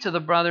relief to the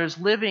brothers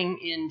living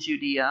in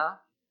Judea.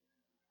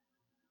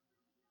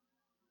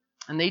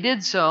 And they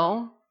did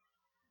so,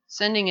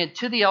 sending it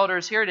to the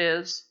elders, here it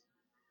is,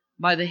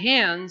 by the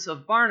hands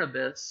of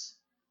Barnabas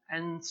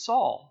and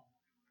Saul.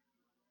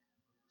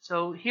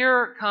 So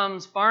here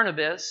comes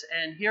Barnabas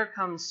and here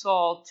comes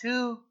Saul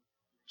to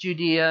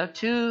Judea,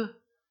 to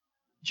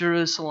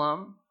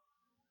Jerusalem.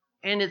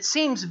 And it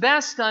seems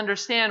best to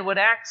understand what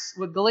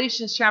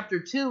Galatians chapter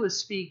 2 is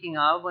speaking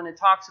of when it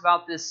talks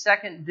about this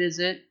second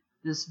visit,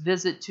 this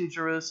visit to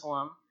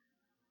Jerusalem.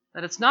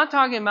 That it's not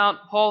talking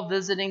about Paul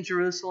visiting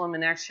Jerusalem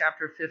in Acts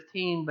chapter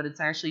 15, but it's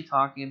actually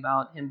talking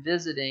about him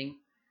visiting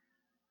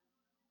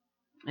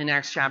in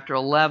Acts chapter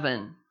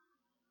 11.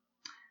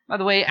 By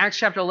the way, Acts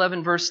chapter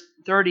 11, verse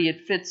 30,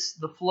 it fits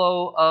the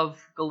flow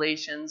of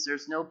Galatians.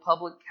 There's no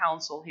public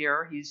counsel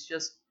here. He's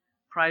just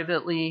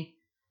privately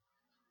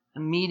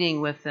meeting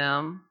with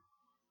them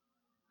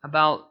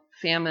about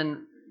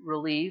famine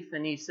relief.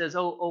 And he says,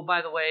 oh,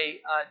 by the way,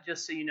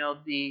 just so you know,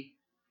 the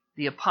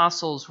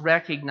apostles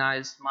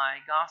recognized my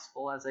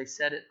gospel as I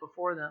said it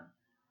before them.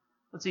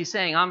 What's he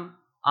saying?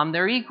 I'm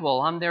their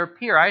equal. I'm their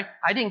peer. I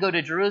didn't go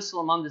to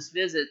Jerusalem on this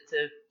visit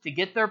to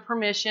get their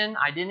permission.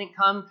 I didn't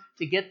come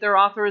to get their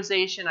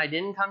authorization. I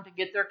didn't come to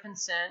get their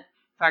consent.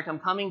 In fact, I'm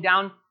coming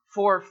down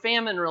for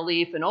famine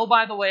relief. And oh,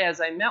 by the way, as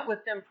I met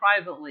with them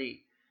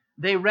privately,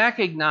 they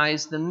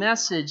recognized the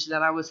message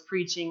that I was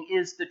preaching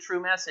is the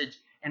true message.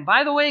 And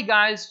by the way,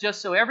 guys,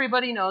 just so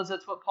everybody knows,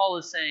 that's what Paul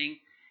is saying.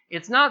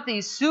 It's not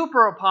these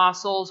super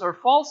apostles or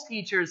false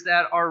teachers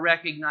that are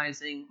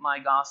recognizing my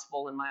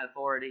gospel and my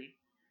authority,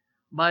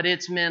 but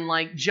it's men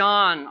like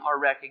John are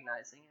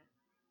recognizing it.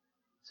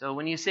 So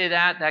when you say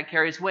that, that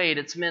carries weight.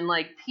 It's men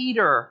like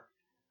Peter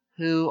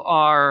who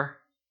are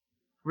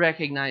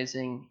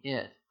recognizing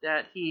it,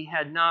 that he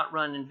had not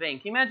run in vain.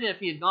 Can you imagine if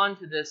he had gone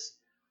to this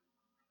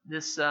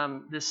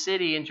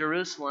city in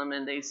Jerusalem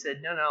and they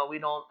said, no, we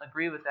don't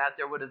agree with that?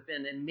 There would have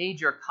been a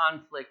major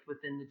conflict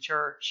within the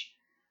church.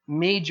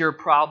 Major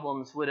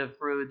problems would have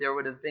brewed. There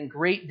would have been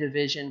great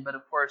division, but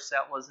of course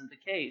that wasn't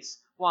the case.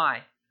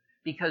 Why?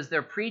 Because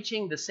they're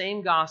preaching the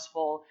same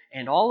gospel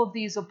and all of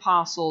these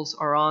apostles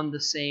are on the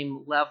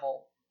same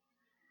level.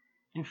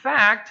 In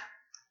fact,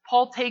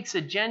 Paul takes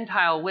a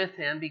Gentile with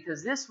him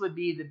because this would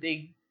be the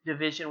big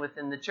division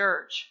within the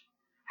church.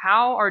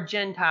 How are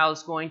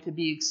Gentiles going to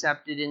be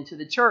accepted into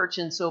the church?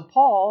 And so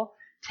Paul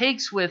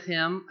takes with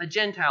him a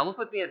Gentile. Look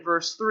with me at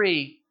verse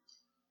 3.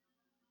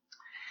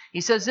 He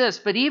says this,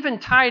 but even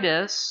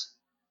Titus,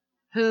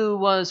 who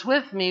was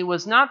with me,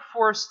 was not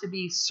forced to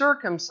be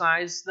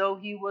circumcised, though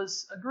he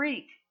was a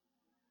Greek.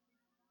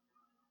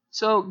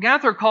 So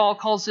Gathercall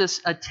calls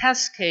this a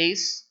test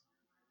case.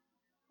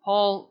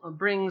 Paul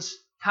brings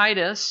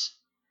Titus,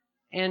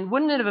 and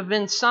wouldn't it have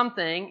been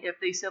something if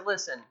they said,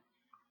 listen,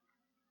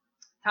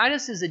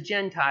 Titus is a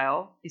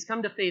Gentile, he's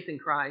come to faith in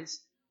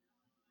Christ,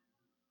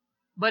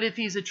 but if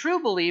he's a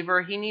true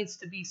believer, he needs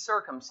to be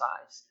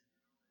circumcised.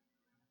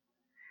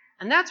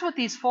 And that's what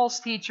these false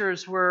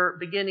teachers were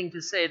beginning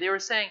to say. They were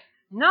saying,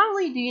 not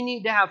only do you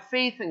need to have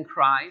faith in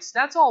Christ,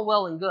 that's all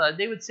well and good.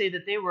 They would say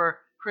that they were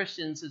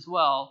Christians as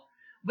well.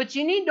 But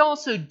you need to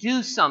also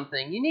do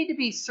something. You need to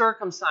be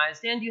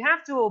circumcised, and you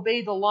have to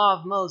obey the law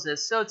of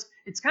Moses. So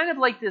it's kind of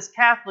like this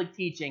Catholic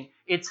teaching.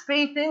 It's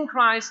faith in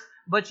Christ,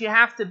 but you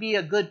have to be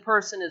a good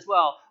person as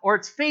well. Or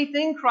it's faith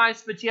in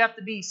Christ, but you have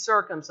to be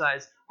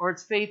circumcised. Or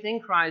it's faith in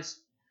Christ,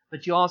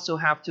 but you also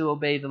have to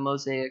obey the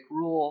Mosaic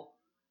rule.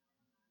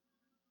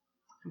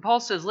 And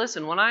Paul says,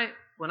 listen, when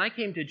I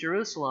came to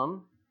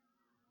Jerusalem,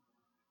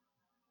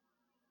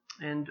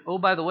 and oh,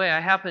 by the way,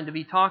 I happened to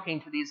be talking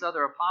to these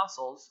other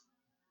apostles,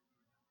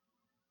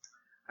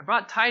 I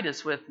brought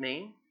Titus with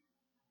me,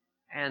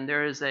 and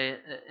there is an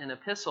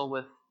epistle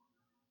with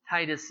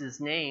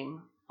Titus's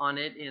name on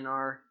it in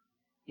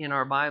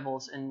our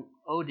Bibles, and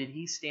oh, did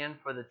he stand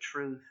for the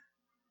truth.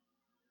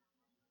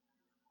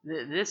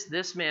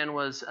 This man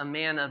was a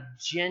man of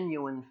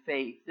genuine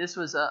faith. This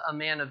was a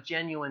man of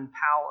genuine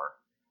power.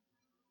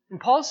 And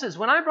Paul says,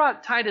 when I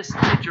brought Titus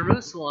to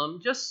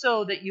Jerusalem, just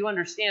so that you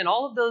understand,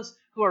 all of those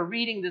who are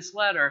reading this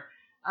letter,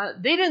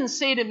 they didn't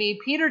say to me,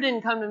 Peter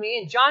didn't come to me,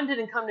 and John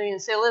didn't come to me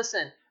and say,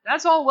 listen,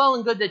 that's all well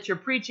and good that you're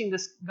preaching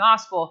this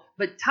gospel,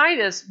 but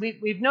Titus,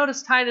 we've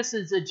noticed Titus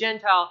is a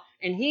Gentile,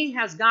 and he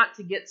has got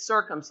to get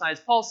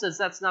circumcised. Paul says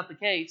that's not the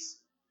case.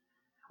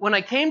 When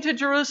I came to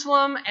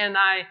Jerusalem and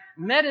I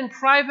met in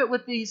private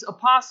with these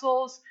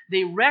apostles,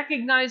 they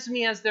recognized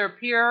me as their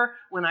peer.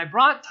 When I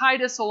brought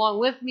Titus along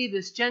with me,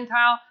 this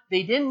Gentile,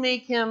 they didn't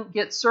make him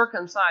get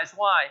circumcised.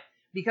 Why?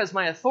 Because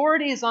my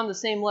authority is on the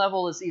same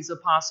level as these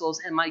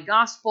apostles, and my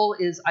gospel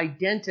is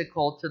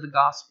identical to the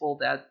gospel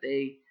that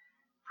they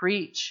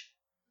preach.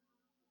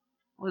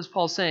 What is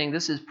Paul saying?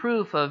 This is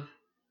proof of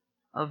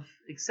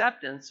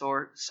acceptance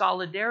or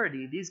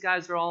solidarity. These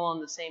guys are all on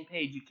the same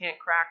page. You can't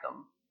crack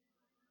them.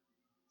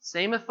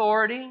 Same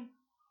authority,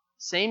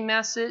 same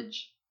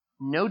message,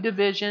 no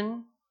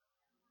division,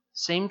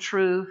 same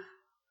truth,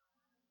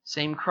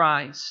 same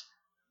Christ.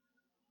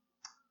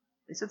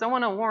 He says, I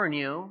want to warn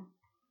you,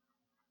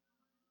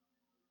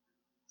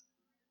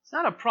 it's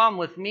not a problem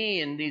with me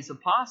and these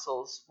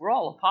apostles. We're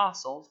all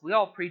apostles. We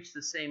all preach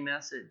the same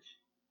message.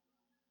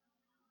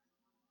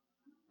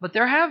 But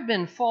there have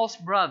been false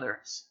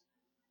brothers.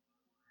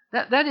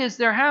 That is,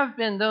 there have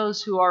been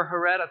those who are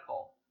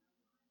heretical.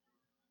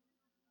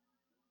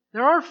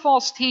 There are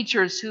false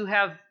teachers who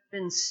have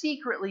been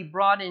secretly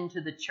brought into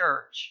the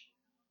church.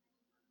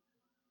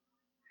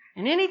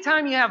 And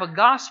anytime you have a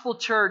gospel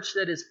church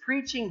that is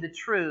preaching the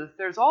truth,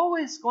 there's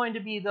always going to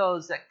be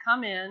those that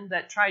come in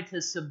that try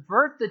to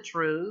subvert the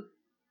truth,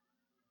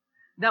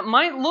 that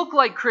might look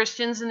like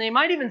Christians, and they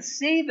might even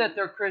say that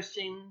they're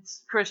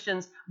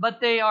Christians, but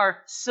they are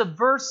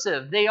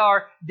subversive. They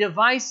are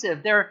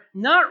divisive. They're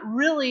not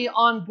really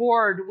on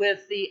board with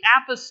the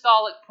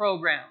apostolic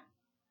program.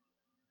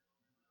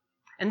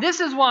 And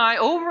this is why,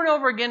 over and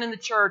over again in the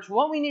church,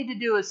 what we need to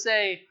do is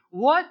say,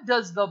 what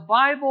does the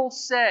Bible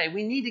say?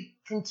 We need to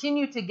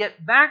continue to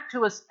get back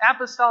to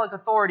apostolic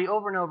authority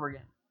over and over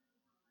again.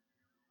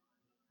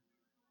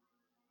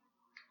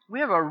 We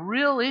have a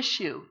real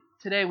issue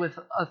today with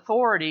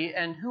authority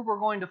and who we're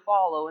going to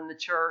follow in the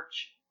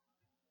church.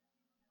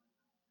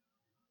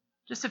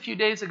 Just a few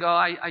days ago,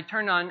 I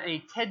turned on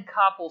a Ted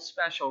Koppel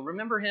special.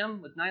 Remember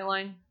him with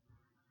Nightline?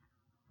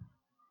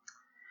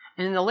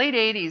 And in the late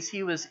 80s,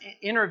 he was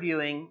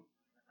interviewing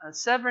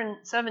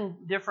seven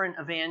different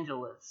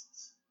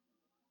evangelists.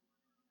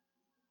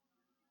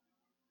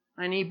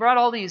 And he brought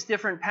all these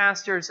different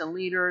pastors and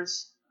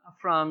leaders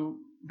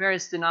from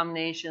various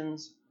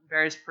denominations,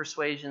 various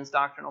persuasions,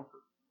 doctrinal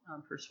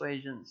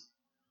persuasions.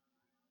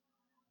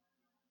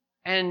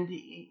 And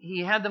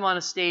he had them on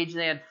a stage.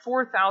 They had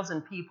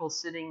 4,000 people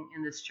sitting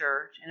in this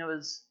church. And it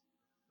was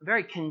a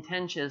very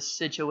contentious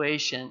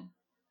situation.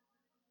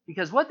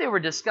 Because what they were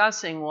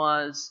discussing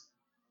was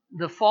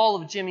the fall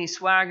of Jimmy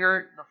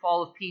Swaggart, the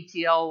fall of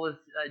PTL with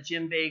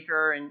Jim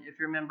Baker, and if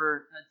you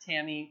remember,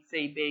 Tammy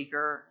Faye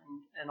Baker,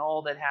 and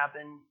all that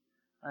happened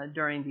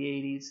during the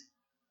 80s.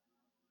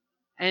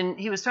 And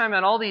he was talking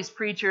about all these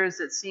preachers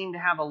that seemed to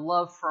have a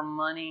love for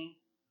money.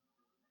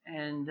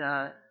 And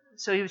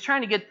so he was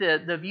trying to get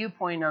the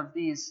viewpoint of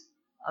these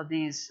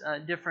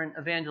different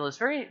evangelists.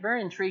 Very,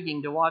 very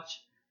intriguing to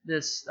watch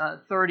this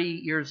 30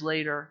 years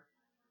later.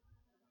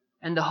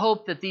 And the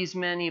hope that these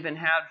men even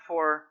had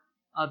for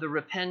the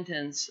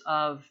repentance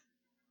of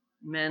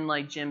men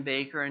like Jim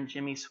Baker and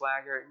Jimmy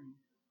Swaggart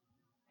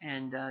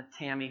and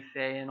Tammy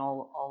Faye and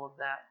all of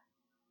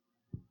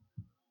that.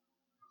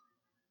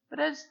 But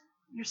as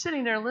you're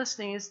sitting there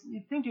listening,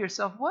 you think to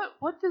yourself,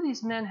 what do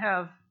these men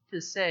have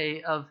to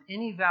say of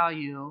any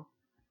value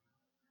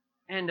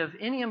and of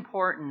any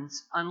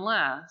importance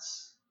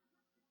unless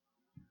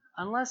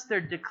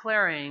they're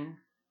declaring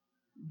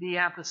the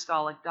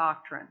apostolic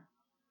doctrine?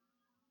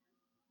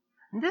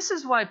 And this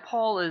is why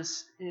Paul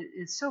is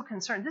so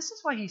concerned. This is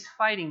why he's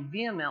fighting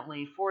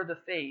vehemently for the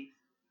faith.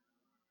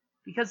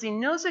 Because he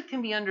knows it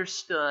can be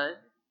understood.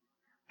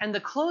 And the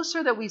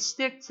closer that we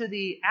stick to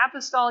the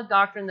apostolic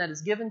doctrine that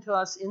is given to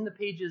us in the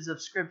pages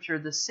of Scripture,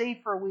 the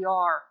safer we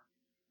are.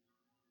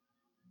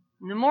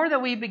 And the more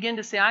that we begin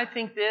to say, I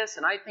think this,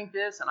 and I think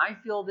this, and I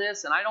feel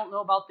this, and I don't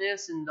know about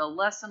this, and the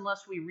less and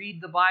less we read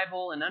the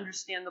Bible and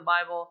understand the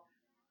Bible,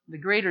 the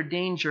greater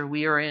danger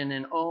we are in.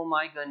 And oh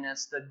my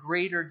goodness, the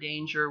greater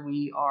danger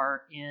we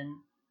are in.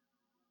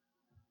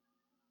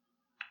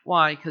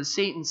 Why? Because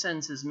Satan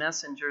sends his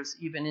messengers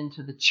even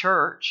into the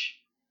church.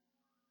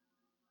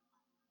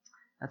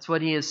 That's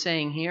what he is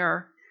saying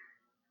here.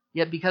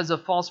 Yet because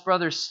of false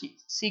brothers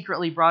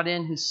secretly brought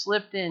in, who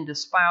slipped in to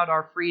spy out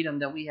our freedom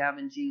that we have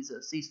in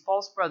Jesus. These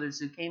false brothers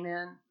who came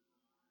in,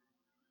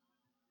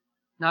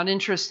 not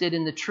interested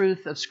in the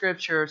truth of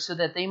Scripture, so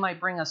that they might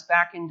bring us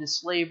back into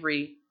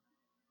slavery.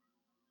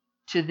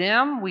 To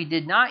them, we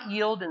did not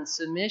yield in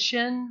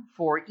submission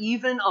for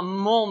even a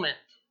moment.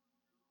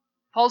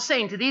 Paul's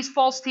saying to these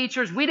false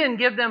teachers, we didn't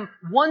give them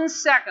 1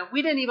 second.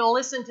 We didn't even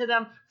listen to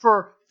them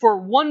for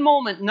 1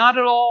 moment, not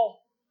at all.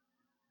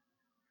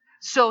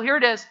 So here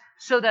it is,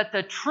 so that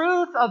the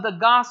truth of the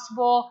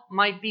gospel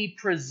might be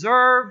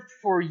preserved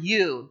for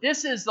you.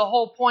 This is the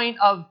whole point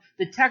of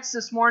the text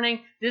this morning.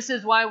 This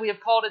is why we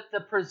have called it the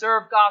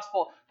preserved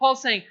gospel.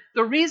 Paul's saying,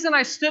 the reason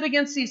I stood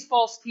against these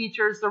false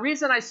teachers, the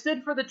reason I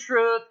stood for the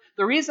truth,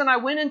 the reason I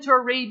went into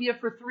Arabia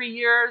for 3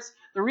 years,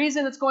 the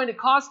reason it's going to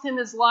cost him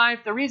his life,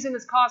 the reason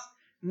it's cost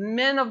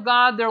men of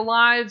God their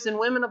lives and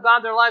women of God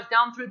their lives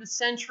down through the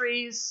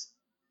centuries,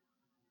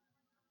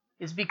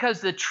 is because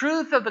the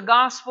truth of the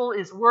gospel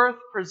is worth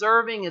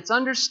preserving. It's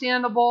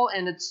understandable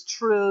and it's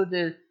true.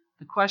 The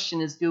question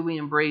is, do we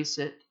embrace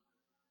it?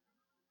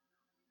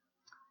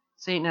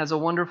 Satan has a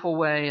wonderful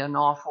way, an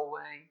awful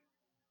way,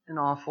 an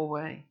awful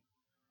way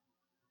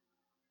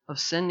of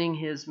sending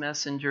his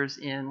messengers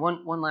in.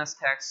 One last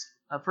text,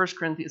 2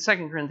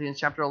 Corinthians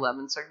chapter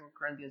 11, 2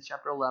 Corinthians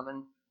chapter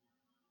 11.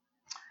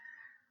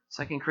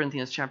 2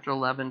 Corinthians chapter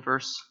 11,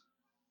 verse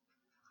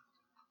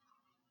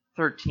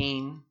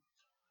 13.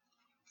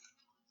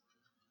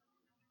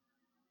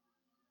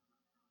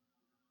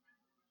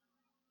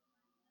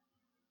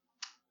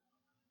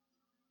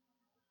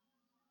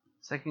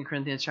 2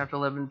 Corinthians chapter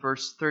 11,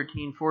 verse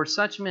 13. For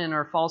such men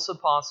are false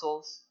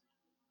apostles,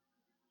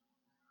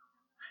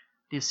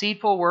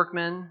 deceitful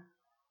workmen,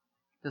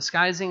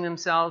 disguising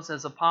themselves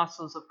as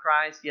apostles of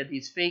Christ. Yet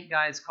these fake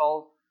guys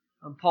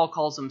Paul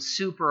calls them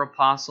super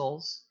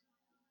apostles.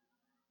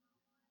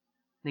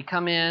 They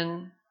come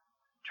in,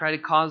 try to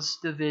cause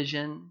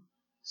division,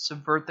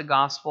 subvert the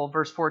gospel.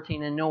 Verse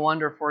 14, and no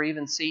wonder, for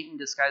even Satan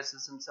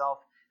disguises himself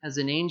as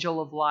an angel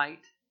of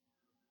light.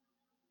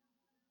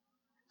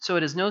 So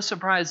it is no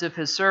surprise if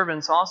his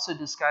servants also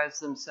disguise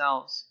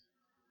themselves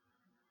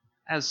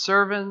as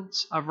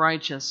servants of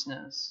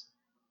righteousness.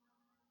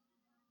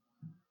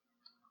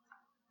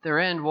 Their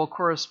end will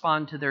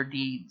correspond to their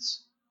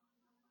deeds.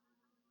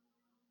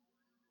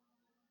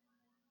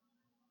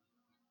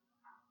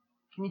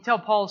 Can you tell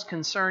Paul's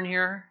concern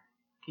here?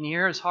 Can you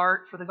hear his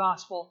heart for the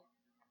gospel?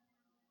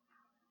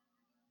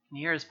 Can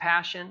you hear his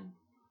passion,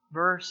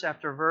 verse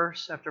after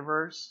verse after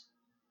verse?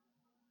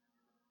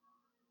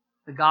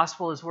 The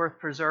gospel is worth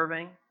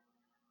preserving.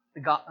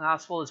 The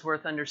gospel is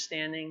worth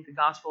understanding. The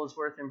gospel is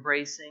worth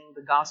embracing.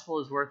 The gospel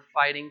is worth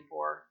fighting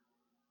for.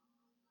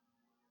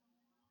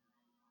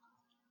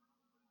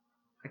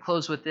 I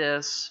close with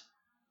this.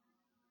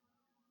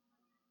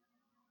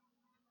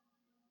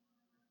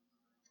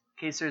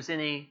 In case there's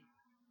anyone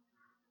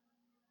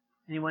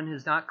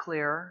who's not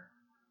clear,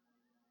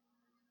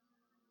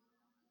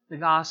 the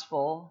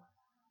gospel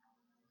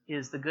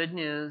is the good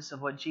news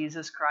of what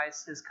Jesus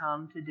Christ has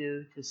come to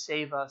do to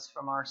save us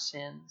from our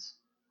sins.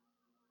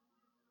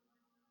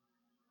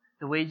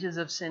 The wages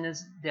of sin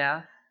is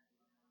death.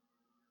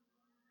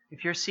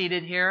 If you're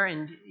seated here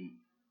and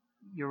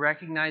you're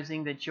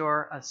recognizing that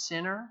you're a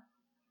sinner,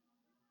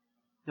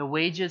 the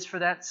wages for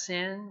that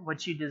sin,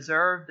 what you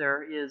deserve,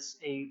 there is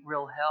a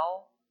real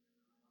hell.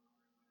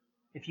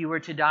 If you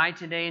were to die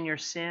today in your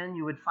sin,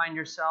 you would find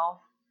yourself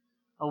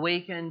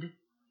awakened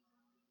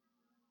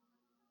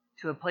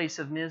to a place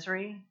of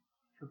misery,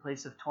 to a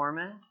place of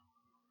torment.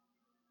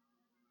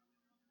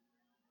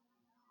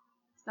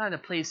 It's not a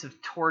place of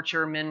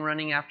torture, men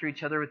running after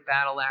each other with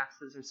battle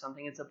axes or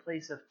something. It's a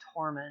place of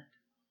torment.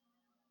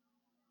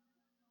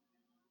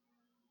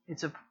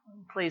 It's a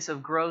place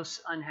of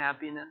gross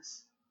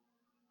unhappiness.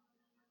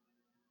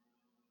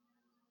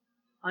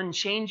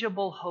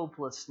 Unchangeable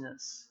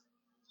hopelessness.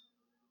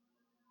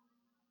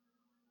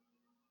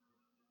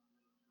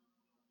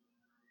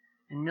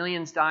 And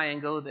millions die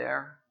and go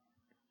there.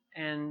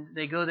 And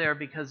they go there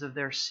because of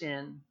their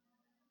sin.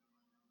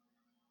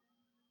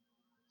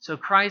 So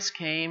Christ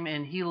came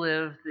and He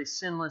lived the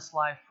sinless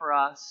life for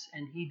us,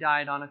 and He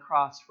died on a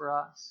cross for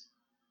us.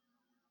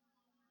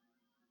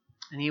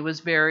 And He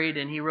was buried,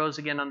 and He rose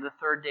again on the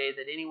third day,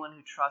 that anyone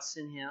who trusts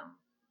in Him,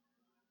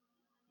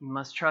 you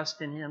must trust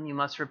in Him, you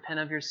must repent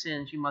of your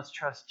sins, you must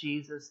trust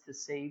Jesus to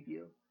save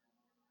you.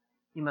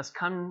 You must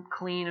come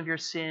clean of your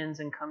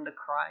sins and come to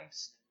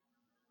Christ.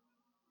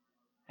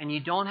 And you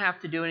don't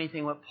have to do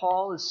anything. What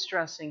Paul is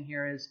stressing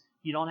here is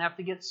you don't have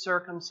to get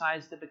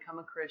circumcised to become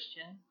a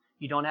Christian.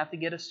 You don't have to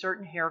get a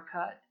certain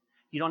haircut.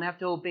 You don't have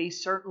to obey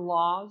certain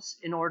laws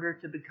in order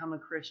to become a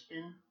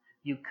Christian.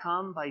 You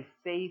come by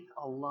faith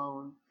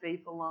alone.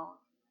 Faith alone.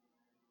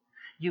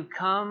 You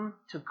come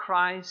to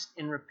Christ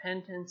in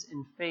repentance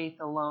and faith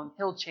alone.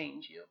 He'll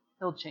change you.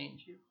 He'll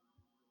change you.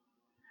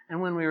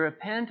 And when we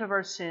repent of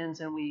our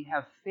sins and we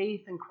have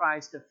faith in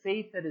Christ, a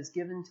faith that is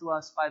given to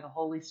us by the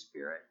Holy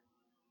Spirit,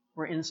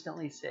 we're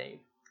instantly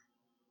saved.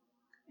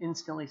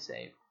 Instantly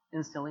saved.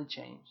 Instantly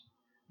changed.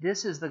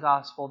 This is the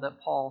gospel that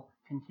Paul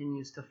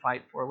continues to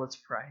fight for. Let's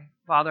pray.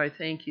 Father, I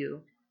thank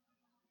you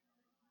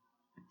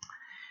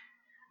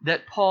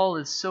that Paul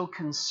is so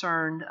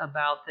concerned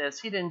about this.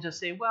 He didn't just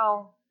say,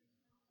 well,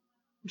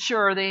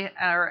 sure, they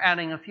are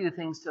adding a few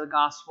things to the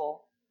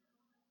gospel.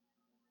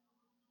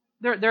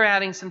 They're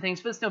adding some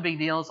things, but it's no big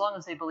deal as long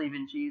as they believe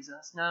in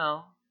Jesus.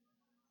 No.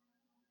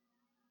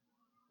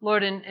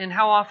 Lord, and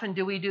how often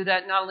do we do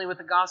that, not only with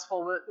the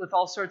gospel, but with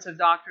all sorts of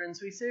doctrines?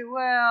 We say,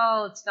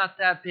 well, it's not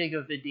that big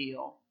of a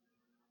deal.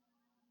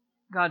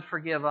 God,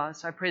 forgive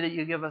us. I pray that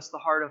you give us the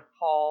heart of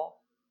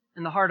Paul.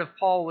 And the heart of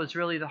Paul was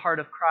really the heart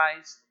of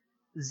Christ.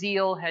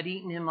 Zeal had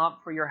eaten him up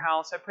for your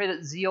house. I pray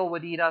that zeal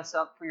would eat us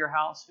up for your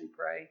house, we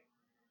pray.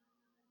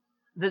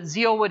 That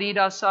zeal would eat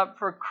us up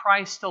for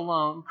Christ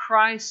alone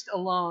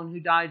who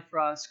died for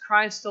us,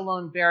 Christ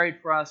alone buried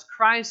for us,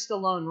 Christ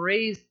alone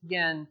raised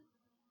again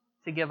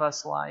to give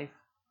us life.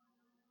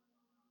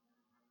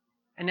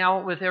 And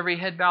now with every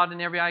head bowed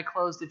and every eye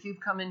closed, if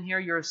you've come in here,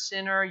 you're a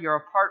sinner, you're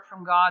apart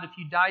from God. If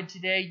you died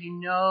today, you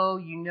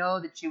know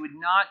that you would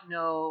not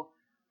know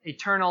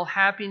eternal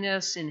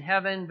happiness in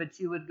heaven, but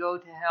you would go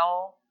to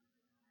hell.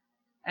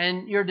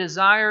 and your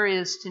desire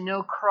is to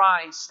know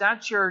Christ.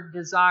 That's your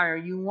desire.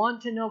 You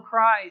want to know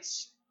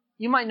Christ.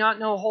 You might not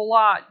know a whole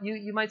lot.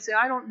 You might say,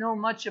 I don't know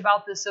much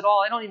about this at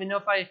all. I don't even know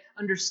if I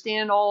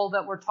understand all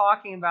that we're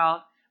talking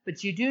about.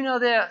 But you do know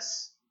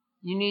this.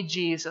 You need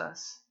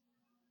Jesus.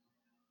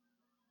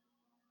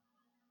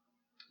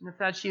 And if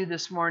that's you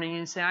this morning,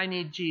 you say, I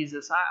need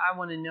Jesus. I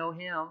want to know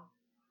Him.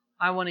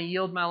 I want to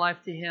yield my life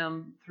to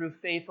Him through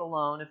faith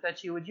alone. If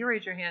that's you, would you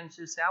raise your hand and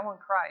just say, I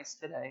want Christ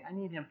today. I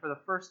need Him for the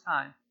first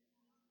time.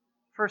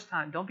 First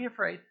time. Don't be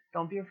afraid.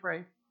 Don't be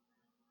afraid.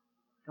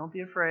 Don't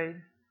be afraid.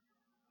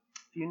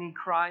 If you need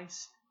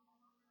Christ,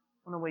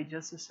 I want to wait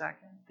just a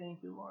second.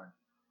 Thank you, Lord.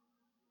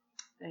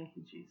 Thank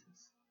you, Jesus.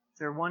 Is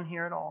there one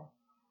here at all?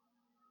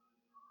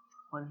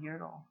 One here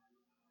at all.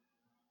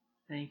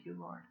 Thank you,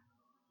 Lord.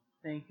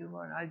 Thank you,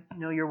 Lord. I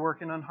know you're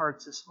working on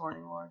hearts this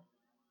morning, Lord.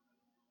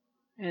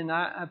 And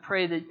I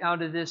pray that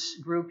out of this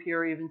group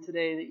here, even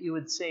today, that you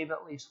would save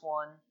at least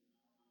one.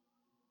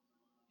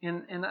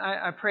 And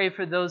I pray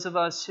for those of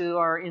us who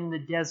are in the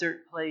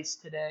desert place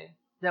today,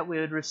 that we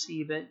would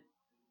receive it.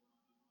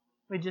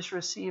 We just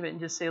receive it and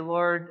just say,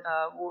 Lord,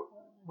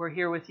 we're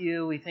here with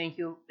you. We thank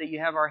you that you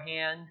have our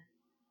hand.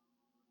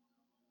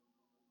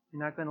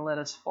 You're not going to let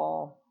us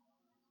fall.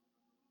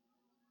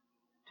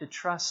 To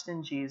trust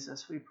in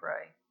Jesus, we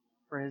pray,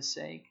 for His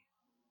sake.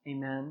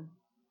 Amen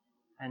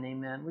and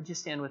amen. Would you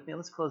stand with me?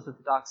 Let's close with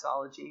the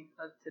doxology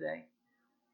of today.